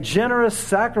a generous,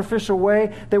 sacrificial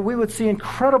way, that we would see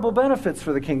incredible benefits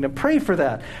for the kingdom. Pray for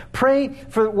that. Pray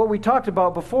for what we talked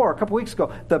about before, a couple weeks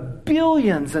ago, the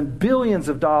billions and billions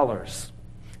of dollars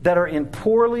that are in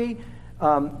poorly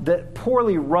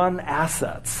run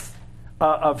assets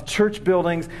of church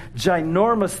buildings,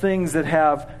 ginormous things that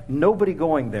have nobody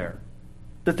going there,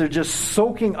 that they're just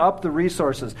soaking up the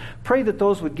resources. Pray that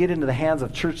those would get into the hands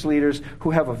of church leaders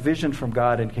who have a vision from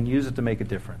God and can use it to make a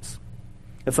difference.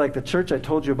 It's like the church I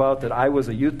told you about that I was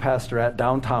a youth pastor at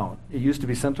downtown. It used to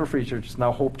be Central Free Church. It's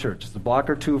now Hope Church. It's a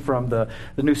block or two from the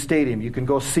new stadium. You can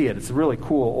go see it. It's a really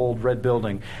cool old red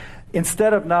building.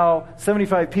 Instead of now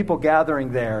 75 people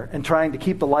gathering there and trying to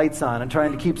keep the lights on and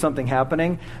trying to keep something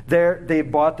happening, they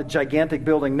bought the gigantic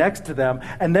building next to them,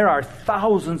 and there are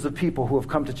thousands of people who have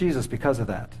come to Jesus because of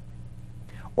that.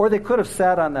 Or they could have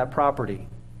sat on that property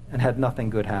and had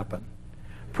nothing good happen.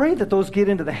 Pray that those get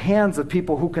into the hands of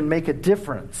people who can make a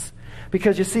difference.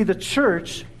 Because you see, the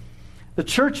church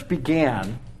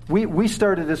began, we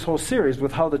started this whole series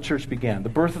with how the church began, the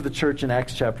birth of the church in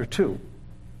Acts chapter 2.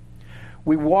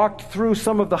 We walked through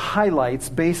some of the highlights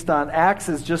based on Acts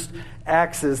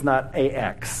is not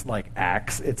A-X, like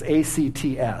Acts. It's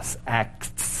A-C-T-S,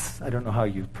 Acts. I don't know how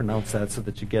you pronounce that so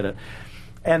that you get it.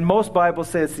 And most Bibles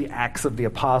say it's the Acts of the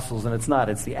Apostles, and it's not.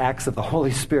 It's the Acts of the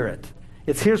Holy Spirit.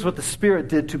 It's here's what the Spirit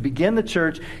did to begin the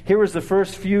church. Here was the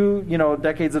first few,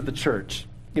 decades of the church.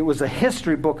 It was a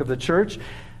history book of the church.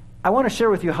 I want to share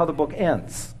with you how the book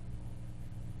ends.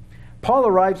 Paul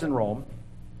arrives in Rome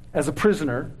as a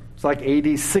prisoner. It's like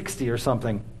AD 60 or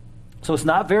something. So it's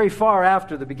not very far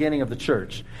after the beginning of the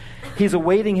church. He's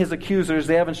awaiting his accusers.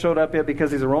 They haven't showed up yet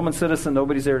because he's a Roman citizen.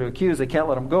 Nobody's there to accuse. They can't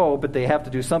let him go, but they have to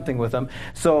do something with him.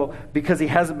 So because he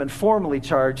hasn't been formally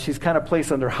charged, he's kind of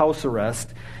placed under house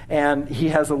arrest. And he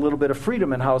has a little bit of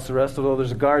freedom in house arrest, although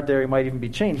there's a guard there. He might even be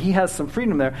chained. He has some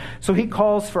freedom there. So he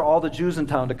calls for all the Jews in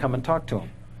town to come and talk to him.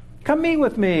 Come meet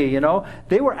with me,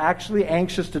 They were actually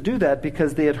anxious to do that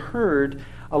because they had heard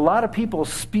a lot of people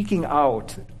speaking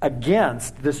out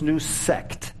against this new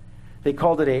sect. They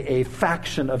called it a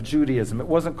faction of Judaism. It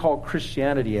wasn't called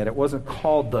Christianity yet. It wasn't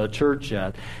called the church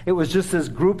yet. It was just this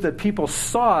group that people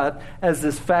saw it as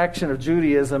this faction of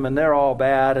Judaism, and they're all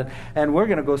bad. And we're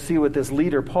going to go see what this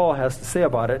leader Paul has to say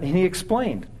about it. And he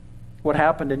explained what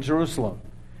happened in Jerusalem.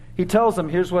 He tells them,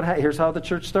 here's how the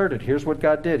church started. Here's what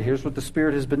God did. Here's what the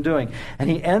Spirit has been doing. And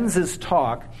he ends his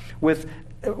talk with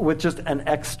just an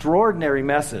extraordinary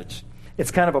message.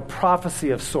 It's kind of a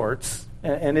prophecy of sorts,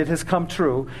 and it has come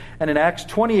true. And in Acts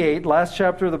 28, last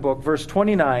chapter of the book, verse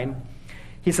 29,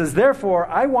 he says, "Therefore,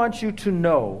 I want you to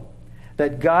know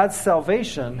that God's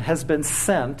salvation has been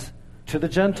sent to the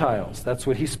Gentiles." That's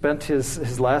what he spent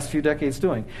his last few decades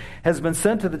doing. Has been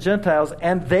sent to the Gentiles,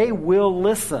 and they will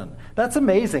listen. That's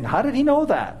amazing. How did he know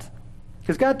that?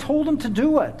 Because God told him to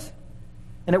do it.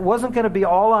 And it wasn't going to be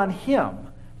all on him.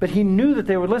 But he knew that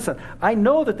they would listen. I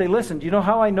know that they listened. Do you know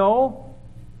how I know?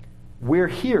 We're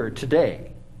here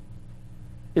today.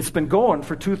 It's been going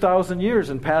for 2,000 years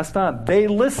and passed on. They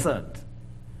listened.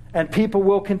 And people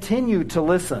will continue to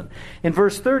listen. In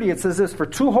verse 30, it says this, "For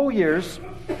 2 whole years,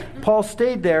 Paul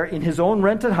stayed there in his own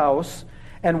rented house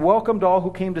and welcomed all who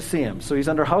came to see him." So he's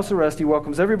under house arrest. He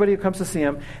welcomes everybody who comes to see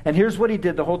him. And here's what he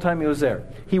did the whole time he was there.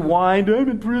 He whined, "I'm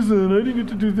in prison. I didn't get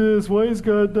to do this. Why is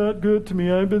God not good to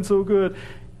me? I've been so good."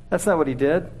 That's not what he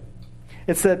did.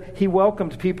 It said he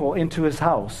welcomed people into his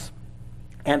house,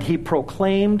 and he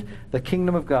proclaimed the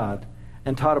kingdom of God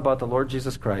and taught about the Lord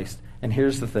Jesus Christ And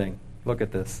here's the thing. Look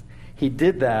at this. He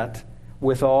did that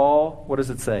with all, what does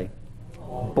it say?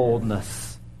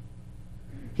 Boldness.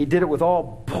 He did it with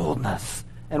all boldness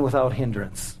and without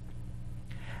hindrance.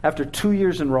 After 2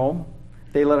 years in Rome,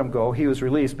 they let him go. He was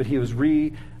released, but he was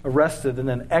re-arrested and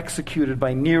then executed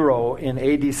by Nero in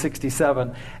AD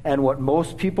 67. And what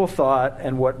most people thought,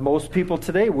 and what most people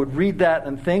today would read that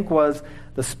and think, was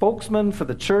the spokesman for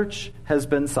the church has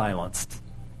been silenced.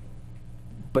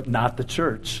 But not the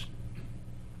church.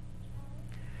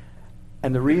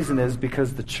 And the reason is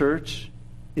because the church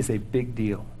is a big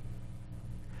deal.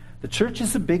 The church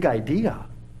is a big idea.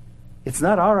 It's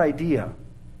not our idea.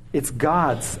 It's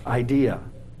God's idea.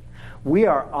 We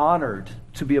are honored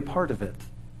to be a part of it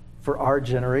for our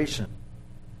generation.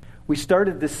 We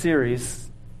started this series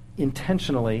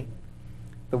intentionally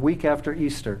the week after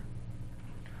Easter,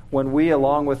 when we,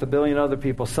 along with a billion other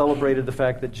people, celebrated the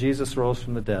fact that Jesus rose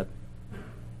from the dead.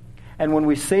 And when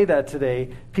we say that today,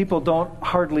 people don't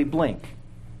hardly blink.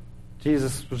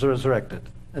 Jesus was resurrected.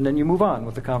 And then you move on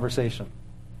with the conversation.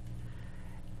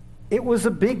 It was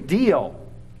a big deal.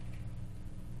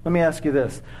 Let me ask you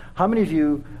this. How many of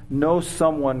you know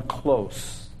someone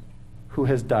close who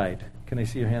has died? Can I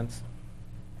see your hands?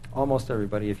 Almost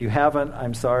everybody. If you haven't,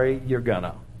 I'm sorry, you're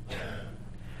gonna.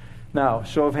 Now,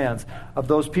 show of hands. Of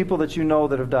those people that you know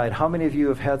that have died, how many of you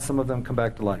have had some of them come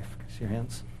back to life? Can I see your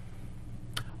hands?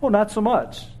 Oh, not so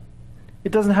much.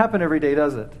 It doesn't happen every day,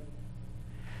 does it?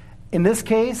 In this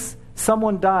case,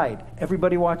 someone died.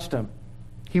 Everybody watched him.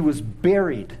 He was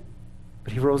buried,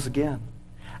 but he rose again.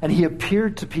 And he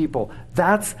appeared to people.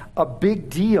 That's a big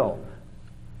deal.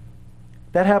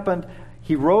 That happened.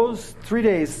 He rose 3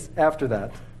 days after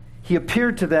that. He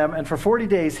appeared to them, and for 40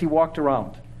 days he walked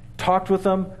around. Talked with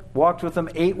them, walked with them,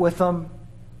 ate with them,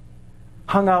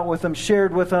 hung out with them,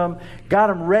 shared with them, got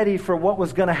them ready for what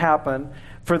was going to happen,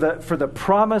 for the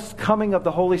promised coming of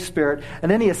the Holy Spirit. And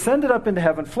then he ascended up into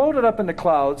heaven, floated up into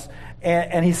clouds,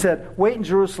 and he said, wait in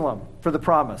Jerusalem for the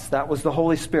promise. That was the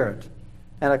Holy Spirit.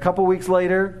 And a couple weeks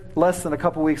later, less than a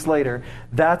couple weeks later,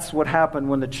 that's what happened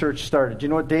when the church started. Do you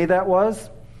know what day that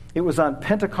was? It was on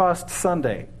Pentecost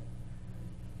Sunday.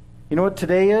 You know what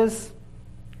today is?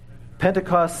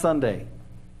 Pentecost Sunday.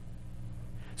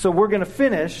 So we're going to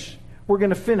finish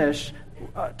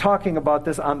talking about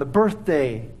this on the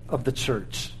birthday of the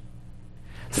church.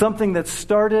 Something that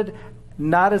started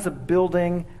not as a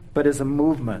building, but as a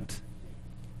movement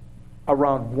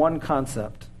around one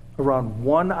concept, around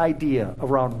one idea,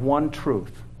 around one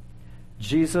truth.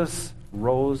 Jesus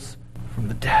rose from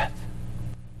the dead.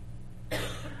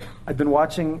 I've been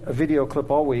watching a video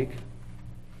clip all week,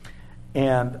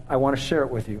 and I want to share it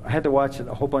with you. I had to watch it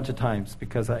a whole bunch of times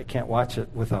because I can't watch it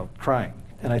without crying.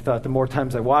 And I thought the more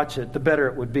times I watch it, the better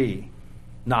it would be.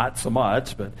 Not so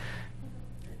much, but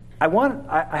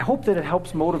I hope that it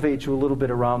helps motivate you a little bit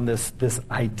around this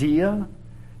idea,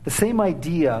 the same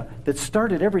idea that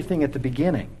started everything at the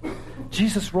beginning.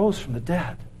 Jesus rose from the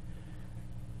dead.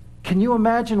 Can you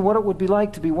imagine what it would be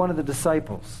like to be one of the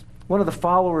disciples, one of the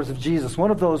followers of Jesus,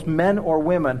 one of those men or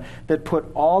women that put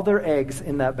all their eggs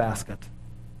in that basket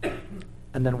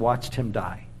and then watched him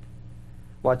die?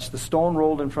 Watched the stone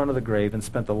rolled in front of the grave and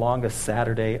spent the longest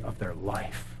Saturday of their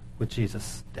life with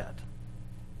Jesus dead.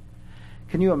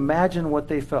 Can you imagine what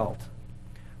they felt?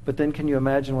 But then can you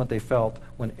imagine what they felt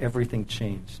when everything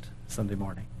changed Sunday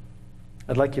morning?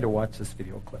 I'd like you to watch this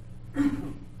video clip.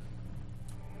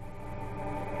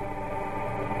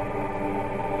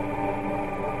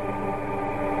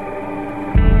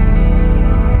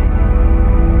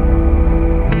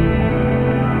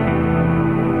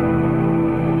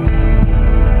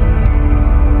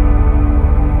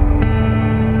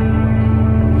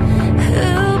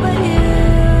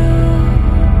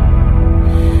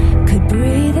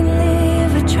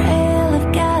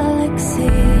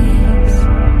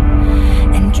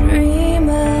 And dream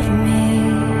of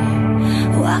me.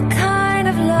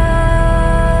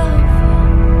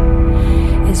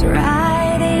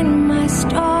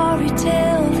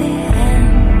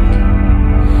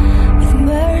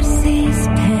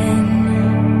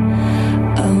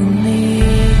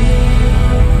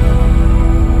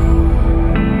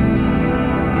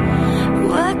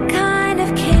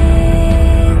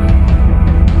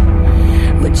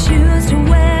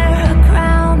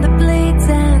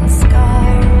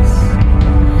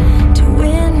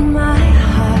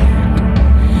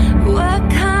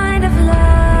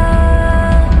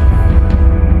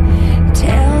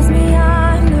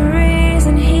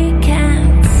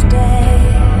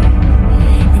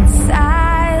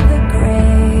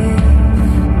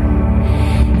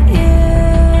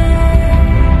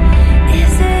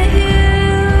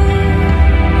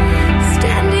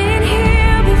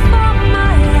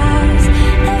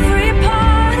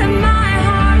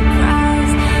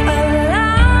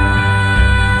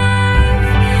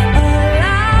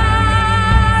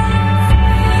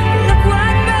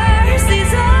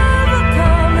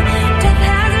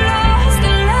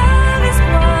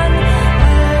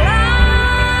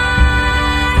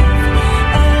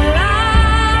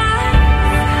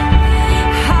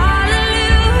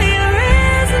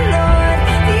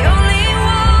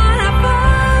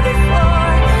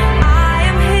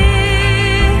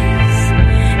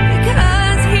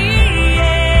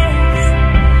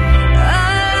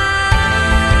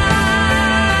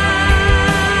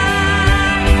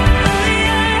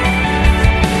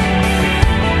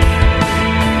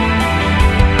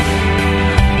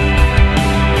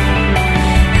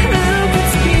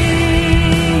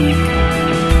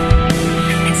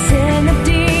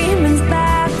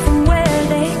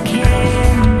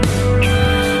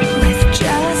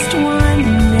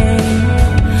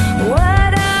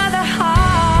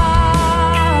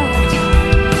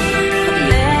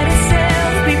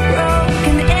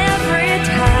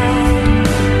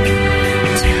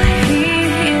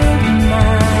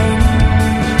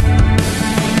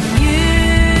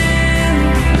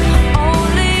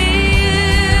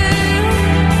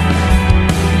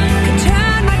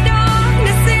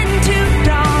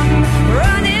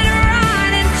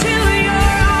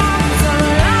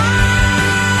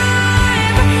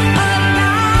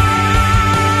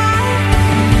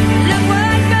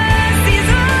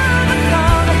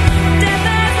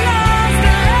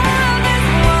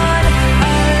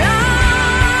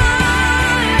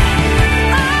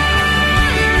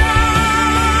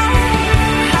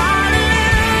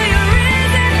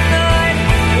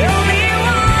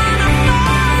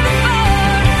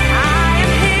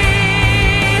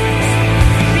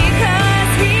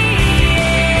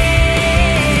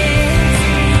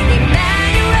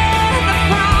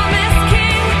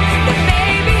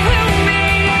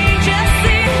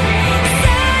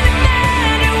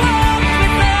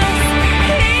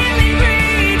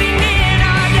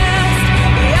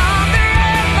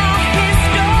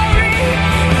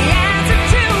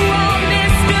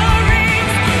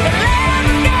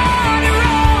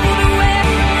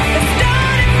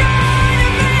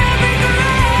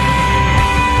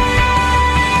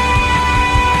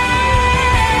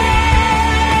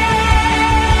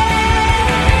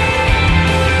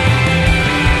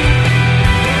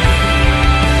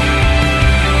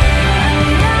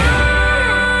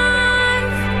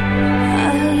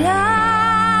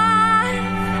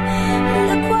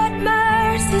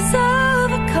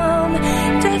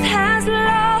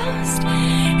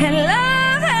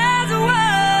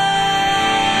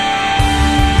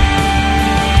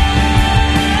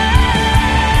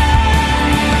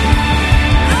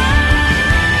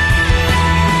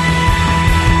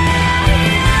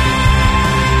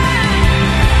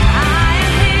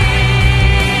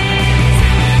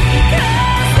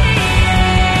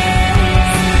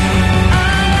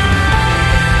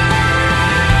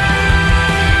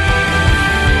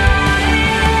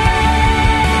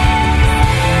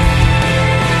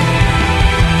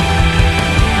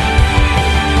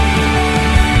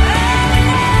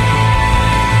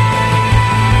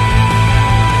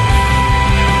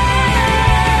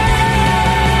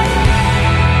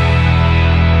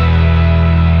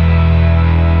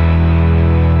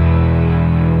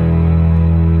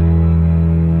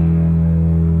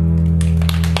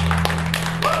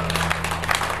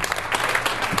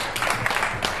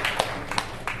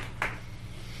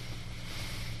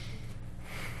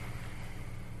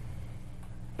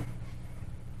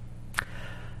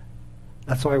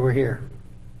 That's why we're here.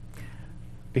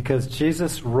 Because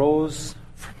Jesus rose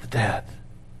from the dead.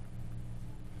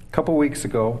 A couple weeks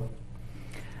ago,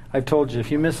 I've told you, if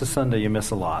you miss a Sunday, you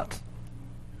miss a lot.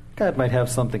 God might have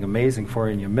something amazing for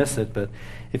you and you miss it, but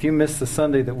if you miss the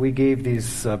Sunday that we gave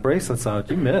these bracelets out,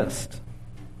 you missed.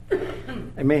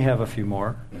 I may have a few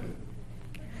more.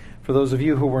 For those of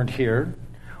you who weren't here,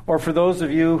 or for those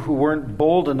of you who weren't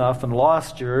bold enough and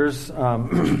lost yours,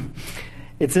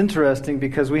 it's interesting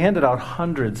because we handed out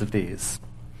hundreds of these.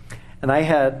 And I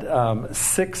had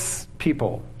 6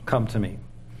 people come to me.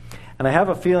 And I have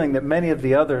a feeling that many of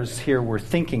the others here were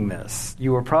thinking this.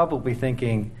 You were probably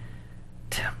thinking,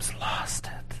 Tim's lost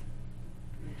it.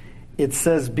 It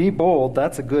says, be bold,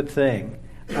 that's a good thing.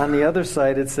 On the other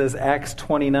side, it says Acts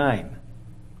 29.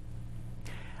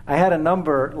 I had a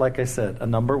number, like I said, a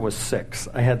number was 6.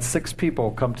 I had 6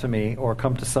 people come to me, or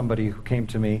come to somebody who came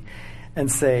to me,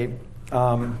 and say,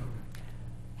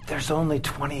 there's only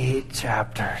 28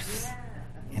 chapters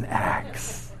in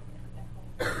Acts.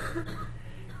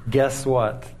 Guess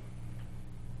what?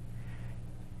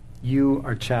 You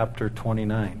are chapter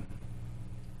 29.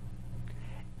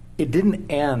 It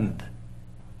didn't end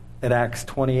at Acts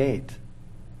 28.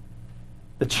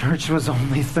 The church was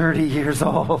only 30 years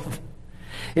old.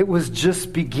 It was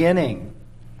just beginning.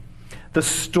 The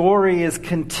story is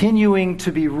continuing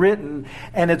to be written,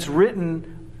 and it's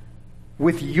written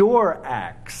with your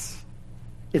acts.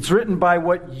 It's written by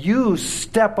what you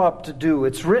step up to do.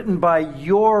 It's written by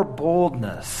your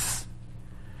boldness.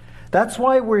 That's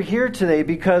why we're here today,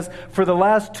 because for the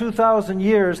last 2,000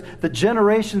 years, the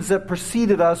generations that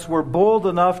preceded us were bold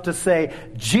enough to say,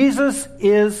 Jesus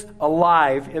is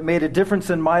alive. It made a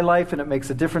difference in my life, and it makes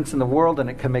a difference in the world,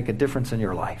 and it can make a difference in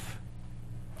your life.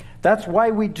 That's why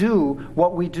we do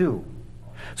what we do.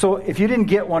 So if you didn't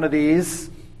get one of these,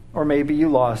 or maybe you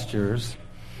lost yours,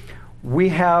 we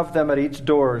have them at each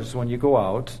doors when you go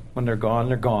out. When they're gone,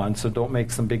 they're gone. So don't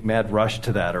make some big mad rush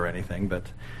to that or anything. But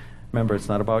remember, it's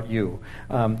not about you.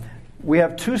 We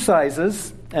have 2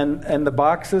 sizes, and the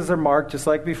boxes are marked just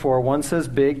like before. One says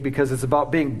big because it's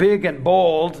about being big and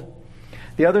bold.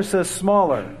 The other says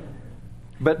smaller,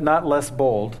 but not less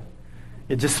bold.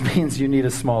 It just means you need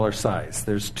a smaller size.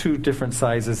 There's 2 different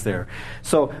sizes there.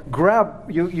 So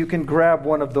you can grab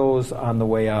one of those on the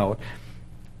way out.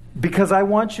 Because I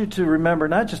want you to remember,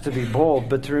 not just to be bold,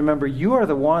 but to remember you are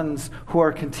the ones who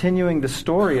are continuing the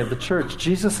story of the church.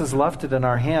 Jesus has left it in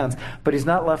our hands, but he's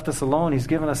not left us alone. He's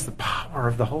given us the power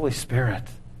of the Holy Spirit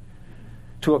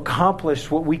to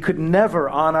accomplish what we could never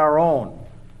on our own.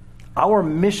 Our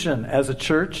mission as a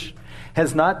church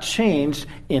has not changed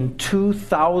in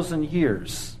 2,000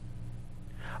 years.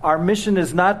 Our mission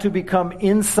is not to become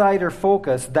insider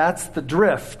focused. That's the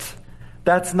drift.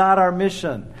 That's not our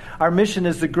mission. Our mission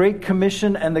is the Great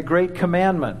Commission and the Great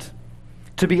Commandment,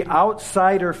 to be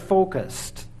outsider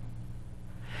focused.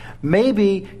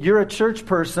 Maybe you're a church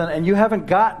person and you haven't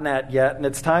gotten that yet, and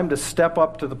it's time to step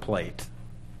up to the plate.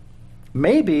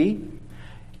 Maybe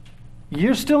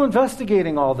you're still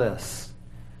investigating all this,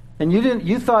 and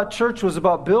you thought church was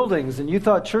about buildings, and you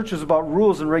thought church was about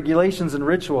rules and regulations and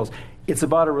rituals. It's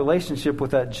about a relationship with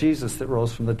that Jesus that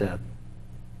rose from the dead.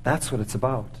 That's what it's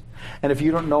about. And if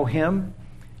you don't know him,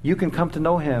 you can come to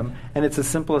know him, and it's as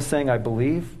simple as saying, I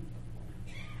believe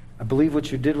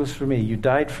what you did was for me. You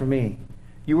died for me.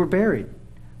 You were buried,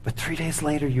 but 3 days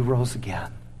later you rose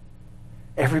again.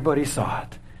 Everybody saw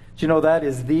it. Do you know that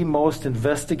is the most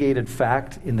investigated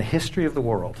fact in the history of the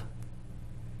world?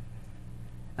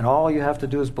 And all you have to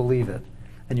do is believe it,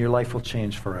 and your life will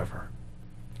change forever.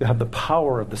 You have the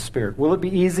power of the Spirit. Will it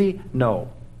be easy?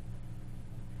 No.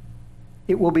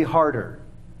 It will be harder.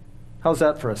 How's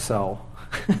that for a sell?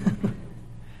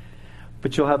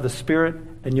 But you'll have the Spirit,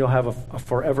 and you'll have a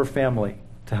forever family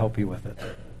to help you with it.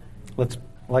 I'd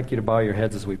like you to bow your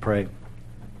heads as we pray.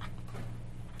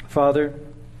 Father,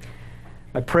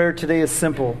 my prayer today is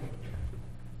simple.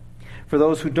 For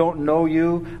those who don't know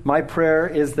you, my prayer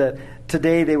is that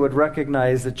today they would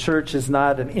recognize that church is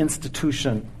not an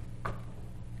institution,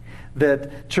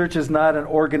 that church is not an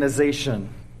organization.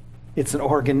 It's an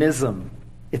organism.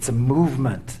 It's a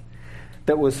movement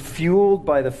that was fueled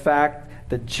by the fact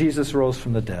that Jesus rose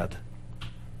from the dead.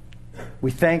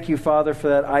 We thank you, Father, for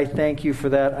that. I thank you for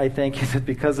that. I thank you that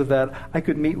because of that, I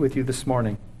could meet with you this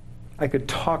morning. I could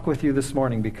talk with you this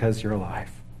morning because you're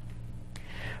alive.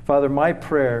 Father, my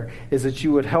prayer is that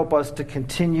you would help us to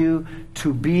continue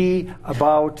to be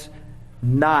about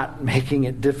not making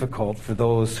it difficult for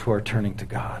those who are turning to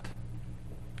God.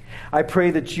 I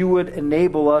pray that you would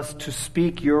enable us to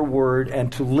speak your word and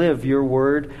to live your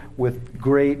word with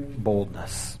great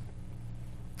boldness.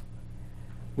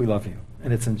 We love you.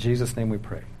 And it's in Jesus' name we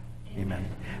pray. Amen.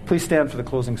 Please stand for the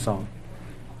closing song.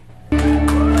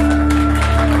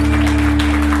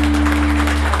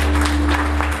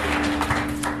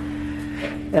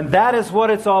 And that is what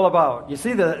it's all about. You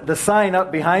see the sign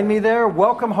up behind me there?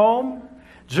 Welcome home.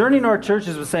 Journey North Church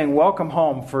has been saying welcome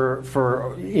home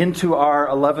for into our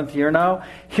 11th year now.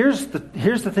 Here's the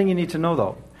thing you need to know,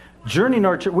 though. Journey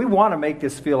North Church, we want to make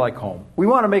this feel like home. We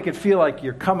want to make it feel like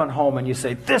you're coming home and you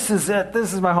say, this is it,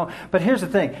 this is my home. But here's the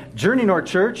thing. Journey North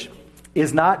Church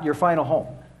is not your final home.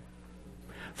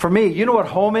 For me, you know what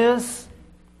home is?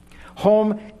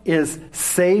 Home is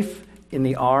safe in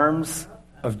the arms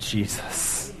of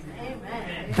Jesus.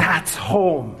 Amen. That's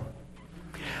home.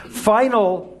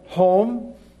 Final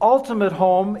home, ultimate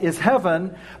home is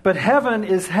heaven, but heaven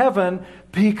is heaven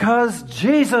because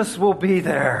Jesus will be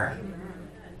there.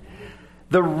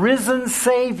 The risen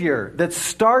Savior that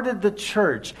started the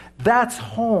church, that's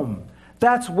home.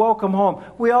 That's welcome home.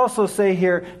 We also say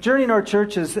here, Journey North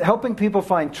Church is helping people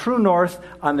find true north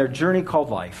on their journey called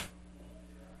life.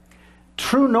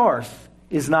 True north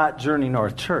is not Journey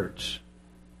North Church.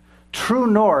 True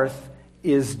north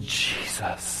is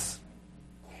Jesus.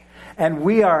 And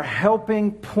we are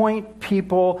helping point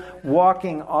people,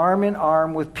 walking arm in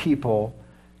arm with people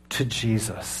to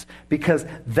Jesus. Because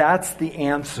that's the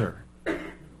answer.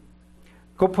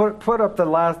 Go put up the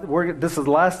last. This is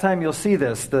the last time you'll see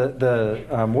this.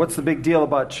 What's the big deal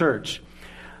about church?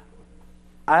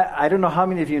 I don't know how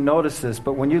many of you noticed this,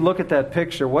 but when you look at that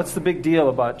picture, what's the big deal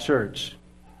about church?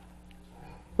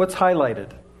 What's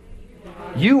highlighted?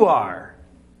 You are.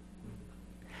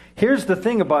 Here's the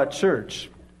thing about church.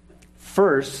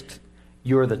 First,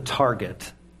 you're the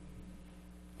target.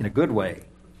 In a good way.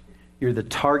 You're the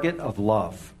target of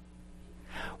love.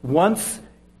 Once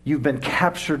you've been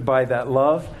captured by that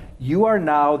love, you are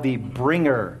now the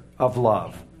bringer of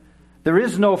love. There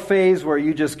is no phase where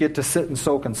you just get to sit and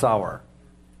soak and sour.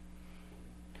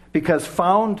 Because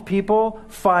found people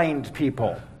find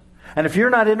people. And if you're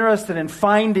not interested in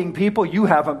finding people, you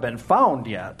haven't been found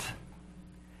yet.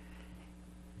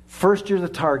 First you're the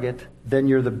target, then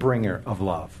you're the bringer of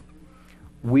love.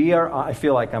 I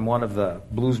feel like I'm one of the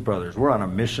Blues Brothers. We're on a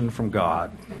mission from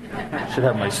God. Should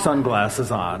have my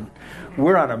sunglasses on.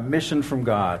 We're on a mission from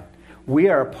God. We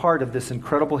are a part of this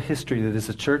incredible history that is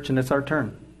a church, and it's our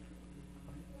turn.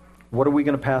 What are we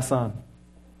going to pass on?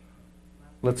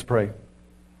 Let's pray.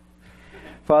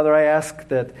 Father, I ask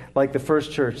that, like the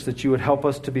first church, that you would help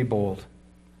us to be bold.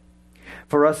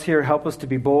 For us here, help us to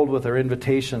be bold with our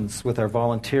invitations, with our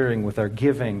volunteering, with our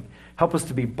giving. Help us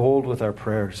to be bold with our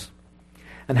prayers.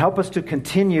 And help us to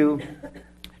continue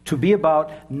to be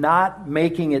about not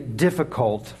making it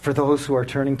difficult for those who are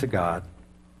turning to God.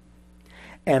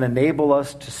 And enable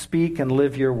us to speak and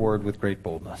live your word with great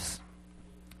boldness.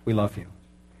 We love you.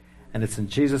 And it's in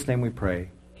Jesus' name we pray.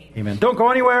 Amen. Don't go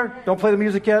anywhere. Don't play the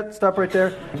music yet. Stop right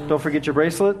there. Don't forget your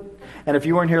bracelet. And if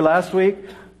you weren't here last week,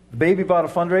 the baby bought a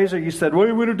fundraiser. You said,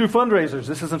 well, we don't do fundraisers.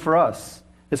 This isn't for us.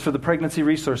 It's for the Pregnancy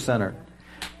Resource Center.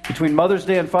 Between Mother's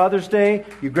Day and Father's Day,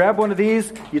 you grab one of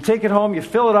these, you take it home, you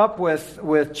fill it up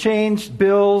with change,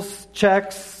 bills,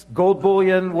 checks, gold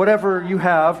bullion, whatever you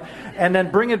have, and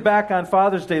then bring it back on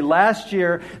Father's Day. Last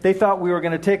year, they thought we were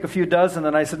going to take a few dozen,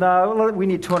 and I said, no, we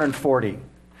need 240.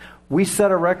 We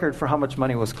set a record for how much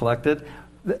money was collected.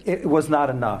 It was not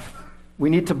enough.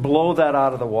 We need to blow that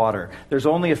out of the water. There's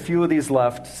only a few of these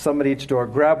left, some at each door.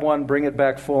 Grab one, bring it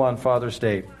back full on Father's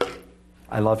Day.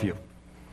 I love you.